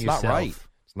 Explain it's yourself. Not right.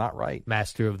 It's not right.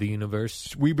 Master of the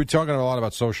universe. We've been talking a lot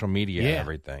about social media and Yeah.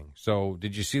 everything. So,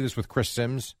 did you see this with Chris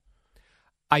Sims?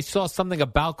 I saw something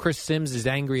about Chris Sims is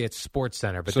angry at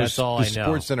SportsCenter, but So that's all I the know.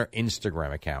 SportsCenter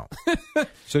Instagram account.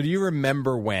 So do you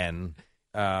remember when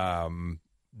the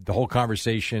whole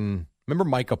conversation? Remember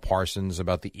Micah Parsons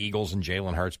about the Eagles and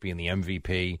Jalen Hurts being the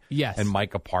MVP? Yes. And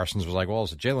Micah Parsons was like, well,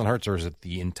 is it Jalen Hurts or is it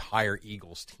the entire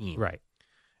Eagles team? Right.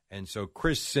 And so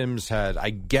Chris Sims had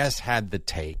the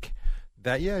take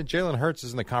that, yeah, Jalen Hurts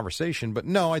is in the conversation, but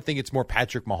no, I think it's more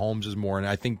Patrick Mahomes is more, and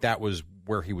I think that was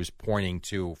where he was pointing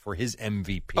to for his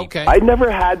MVP. Okay. I never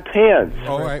had pants.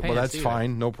 All right, well, pants that's either.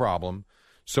 fine. No problem.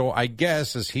 So I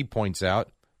guess, as he points out,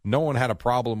 no one had a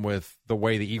problem with the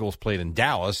way the Eagles played in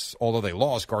Dallas. Although they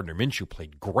lost, Gardner Minshew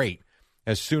played great.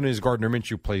 As soon as Gardner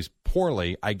Minshew plays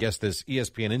poorly, I guess this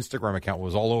ESPN Instagram account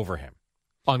was all over him.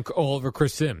 All over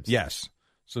Chris Sims. Yes.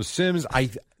 So Sims,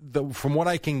 from what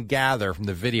I can gather from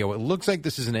the video, it looks like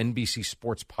this is an NBC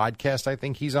Sports podcast. I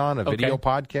think he's on a video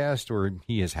podcast, or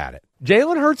he has had it.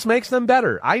 Jalen Hurts makes them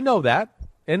better. I know that.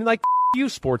 And like you,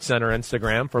 SportsCenter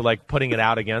Instagram, for like putting it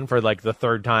out again for like the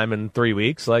third time in 3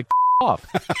 weeks. Like off.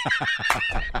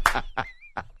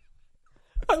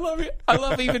 I love it. I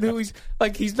love even who he's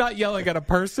like. He's not yelling at a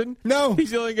person. No,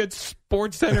 he's yelling at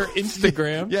SportsCenter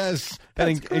Instagram. Yes,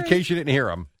 and in case you didn't hear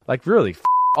him, like really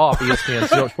off ESPN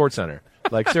SportsCenter.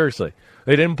 Like seriously,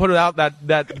 they didn't put it out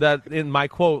that in my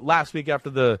quote last week after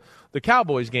the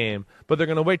Cowboys game, but they're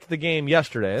going to wait to the game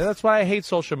yesterday. That's why I hate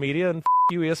social media and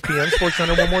you ESPN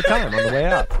SportsCenter one more time on the way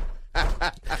out.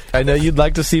 I know you'd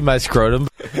like to see my scrotum.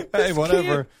 Hey,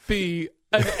 whatever. Can't be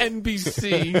an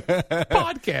NBC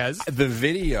podcast. The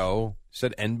video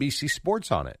said NBC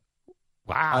Sports on it.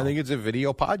 Wow. I think it's a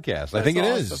video podcast. I That's think it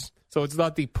awesome. is. So it's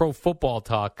not the Pro Football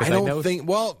Talk. I don't think.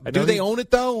 Well, do they own it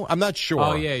though? I'm not sure.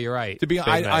 Oh yeah, you're right.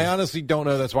 I honestly don't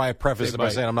know. That's why I prefaced it by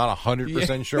saying I'm not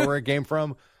 100% sure where it came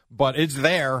from. But it's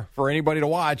there for anybody to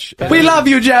watch. We love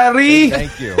you, Jerry.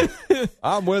 Thank you.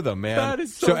 I'm with them, man. That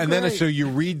is so and then great. so you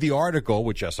read the article,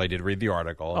 which yes, I did read the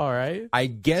article. All right. I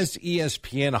guess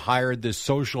ESPN hired this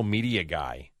social media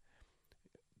guy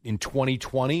in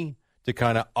 2020 to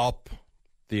kind of up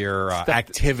their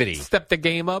activity. Step the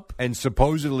game up. And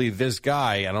supposedly this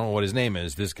guy, I don't know what his name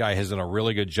is, this guy has done a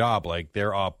really good job. Like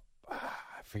they're up,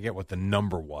 I forget what the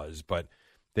number was, but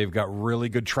they've got really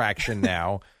good traction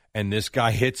now. And this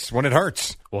guy hits when it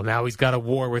hurts. Well, now he's got a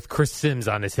war with Chris Sims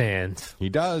on his hands. He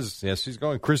does. Yes, he's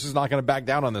going. Chris is not going to back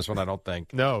down on this one, I don't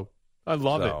think. No. I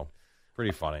love it.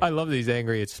 Pretty funny. I love that he's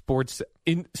angry at SportsCenter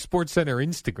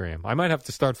Instagram. I might have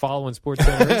to start following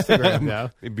SportsCenter Instagram now.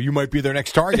 You might be their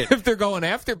next target. If they're going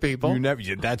after people.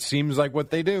 That seems like what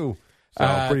they do.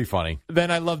 So pretty funny.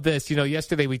 Then I love this. You know,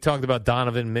 yesterday we talked about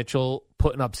Donovan Mitchell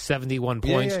putting up 71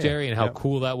 points, Jerry, and how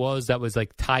cool that was. That was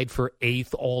like tied for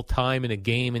 8th all time in a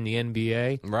game in the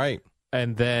NBA. Right.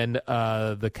 And then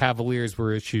the Cavaliers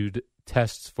were issued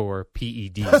tests for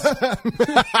PEDs.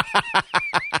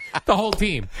 The whole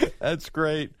team. That's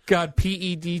great. Got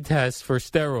PED tests for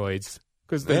steroids.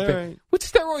 Because would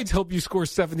steroids help you score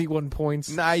 71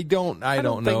 points? I don't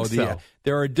know. So.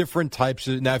 There are different types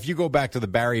of. Now, if you go back to the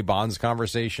Barry Bonds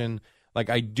conversation, like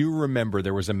I do remember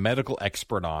there was a medical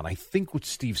expert on, I think with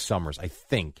Steve Summers,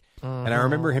 and I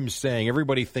remember him saying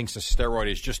everybody thinks a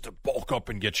steroid is just to bulk up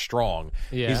and get strong.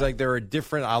 Yeah. He's like, there are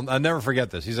different. I'll never forget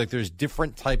this. He's like, there's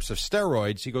different types of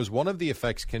steroids. He goes, one of the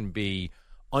effects can be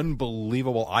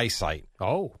unbelievable eyesight.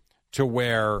 Oh. To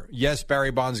where, yes,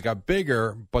 Barry Bonds got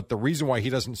bigger, but the reason why he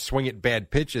doesn't swing at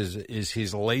bad pitches is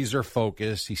his laser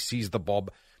focus. He sees the ball.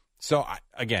 So,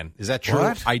 again, is that true?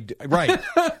 What? Right.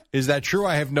 Is that true?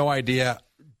 I have no idea.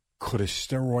 Could a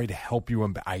steroid help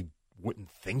you? I wouldn't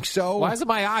think so. Why doesn't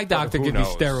my eye doctor give me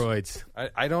steroids?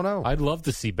 I don't know. I'd love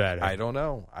to see better. I don't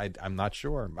know. I'm not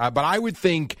sure. But I would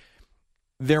think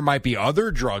there might be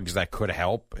other drugs that could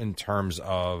help in terms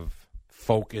of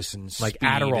focus and like speed.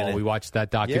 Adderall. We watched that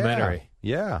documentary.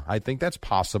 Yeah, I think that's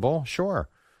possible. Sure.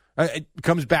 It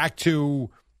comes back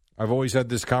to, I've always had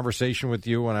this conversation with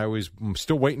you, and I'm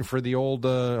still waiting for the old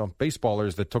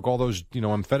baseballers that took all those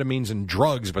amphetamines and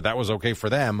drugs, but that was okay for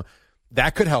them.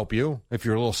 That could help you if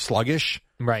you're a little sluggish.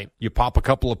 Right. You pop a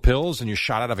couple of pills and you're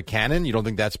shot out of a cannon. You don't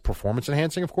think that's performance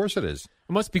enhancing? Of course it is.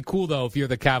 It must be cool, though, if you're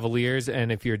the Cavaliers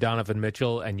and if you're Donovan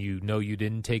Mitchell and you know you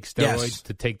didn't take steroids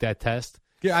to take that test.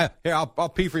 Yeah, I'll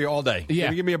pee for you all day.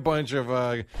 Yeah. Give me a bunch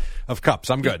of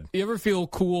cups. I'm good. You ever feel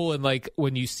cool and like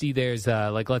when you see there's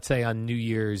like let's say on New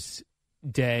Year's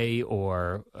Day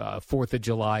or 4th of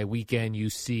July weekend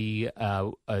you see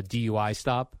a DUI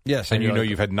stop? Yes, and you know like,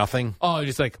 you've had nothing. Oh,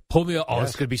 just like pull me. Oh,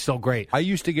 It's going to be so great. I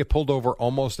used to get pulled over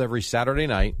almost every Saturday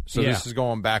night. So this is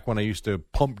going back when I used to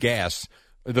pump gas.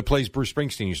 The place Bruce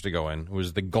Springsteen used to go in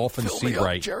was the Gulf and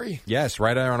Seabright. Jerry. Yes,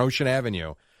 right there on Ocean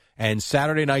Avenue. And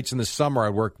Saturday nights in the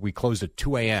summer, we closed at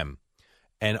 2 a.m.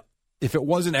 And if it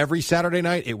wasn't every Saturday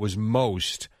night, it was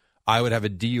most. I would have a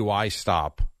DUI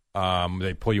stop.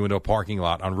 They pull you into a parking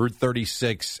lot on Route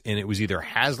 36, and it was either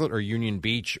Hazlitt or Union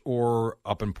Beach or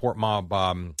up in Port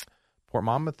Monmouth.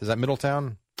 Is that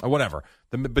Middletown? Or whatever.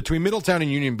 Between Middletown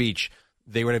and Union Beach,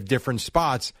 they would have different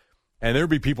spots, and there would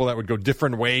be people that would go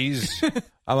different ways.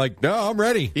 I'm like, no, I'm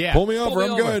ready. Yeah, pull me over.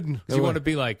 I'm good. You want to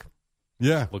be like,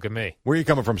 yeah. Look at me. Where are you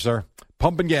coming from, sir?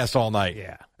 Pumping gas all night.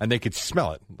 Yeah. And they could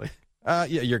smell it. Yeah,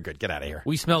 you're good. Get out of here.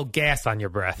 We smell gas on your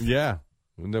breath. Yeah.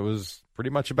 That was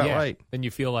pretty much about right. And you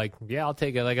feel like, yeah, I'll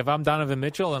take it. Like if I'm Donovan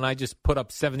Mitchell and I just put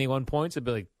up 71 points, I'd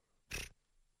be like,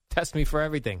 test me for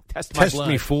everything. Test my blood.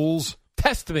 Me, fools.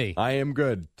 Test me. I am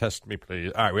good. Test me,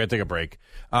 please. All right, we got to take a break.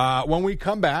 When we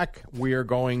come back, we are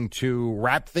going to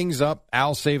wrap things up.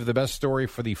 Al saved the best story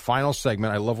for the final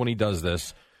segment. I love when he does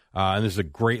this. And this is a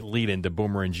great lead into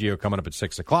Boomer and Gio coming up at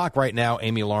 6 o'clock. Right now,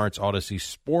 Amy Lawrence, Odyssey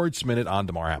Sports Minute on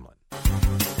DeMar Hamlin.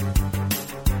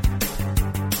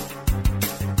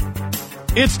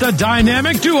 It's the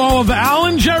dynamic duo of Al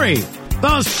and Jerry,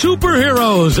 the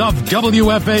superheroes of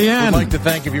WFAN. I'd like to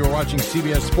thank, if you were watching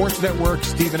CBS Sports Network,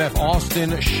 Stephen F.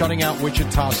 Austin shutting out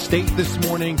Wichita State this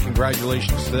morning.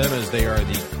 Congratulations to them as they are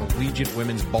the collegiate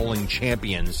women's bowling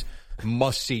champions.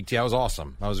 Must see. That was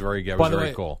awesome. That was very good. That was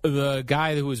very cool. The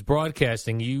guy who was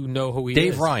broadcasting, you know who he is.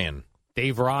 Dave Ryan.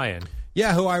 Dave Ryan.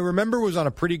 Yeah, who I remember was on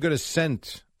a pretty good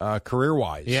ascent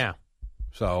career-wise. Yeah.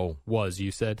 So.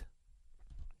 You said?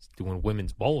 He's doing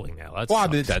women's bowling now.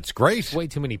 That's great. Way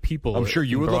too many people. I'm sure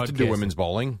you would love to do women's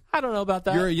bowling. I don't know about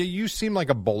that. You seem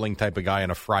like a bowling type of guy on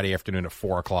a Friday afternoon at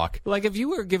 4 o'clock. Like, if you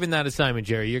were given that assignment,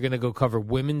 Jerry, you're going to go cover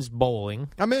women's bowling.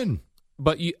 I'm in.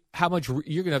 But you're going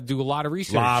to have to do a lot of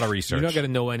research. A lot of research. You're not going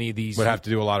to know any of these. Would have to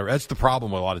do a lot of. That's the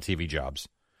problem with a lot of TV jobs.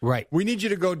 Right. We need you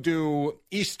to go do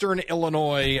Eastern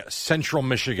Illinois, Central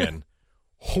Michigan.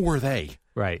 Who are they?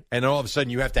 Right. And all of a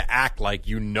sudden you have to act like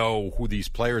you know who these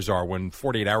players are when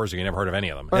 48 hours ago you never heard of any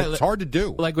of them. Right. It's hard to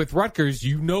do. Like with Rutgers,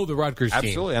 you know the Rutgers team.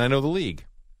 Absolutely, and I know the league.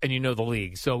 And you know the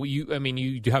league. So, you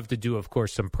have to do, of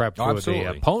course, some prep for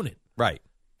the opponent. Right.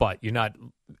 But you're not...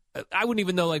 I wouldn't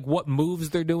even know, like, what moves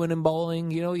they're doing in bowling.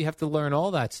 You know, you have to learn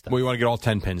all that stuff. Well, you want to get all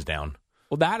 10 pins down.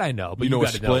 Well, that I know. But you know a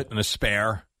split and a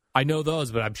spare. I know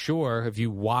those, but I'm sure if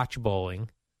you watch bowling,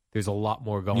 there's a lot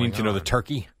more going on. You need to know the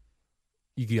turkey.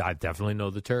 I definitely know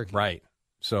the turkey. Right.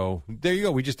 So there you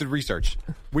go. We just did research.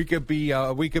 We could be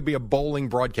a bowling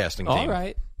broadcasting team. All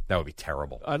right. That would be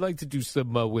terrible. I'd like to do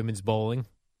some women's bowling.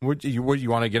 Would you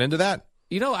want to get into that?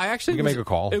 You know, I actually... You can make a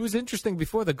call. It was interesting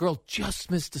before. The girl just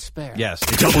missed a spare. Yes.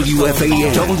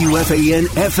 WFAN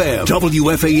FM,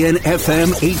 WFAN FM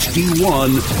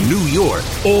HD1, New York.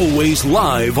 Always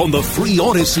live on the free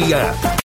Odyssey app.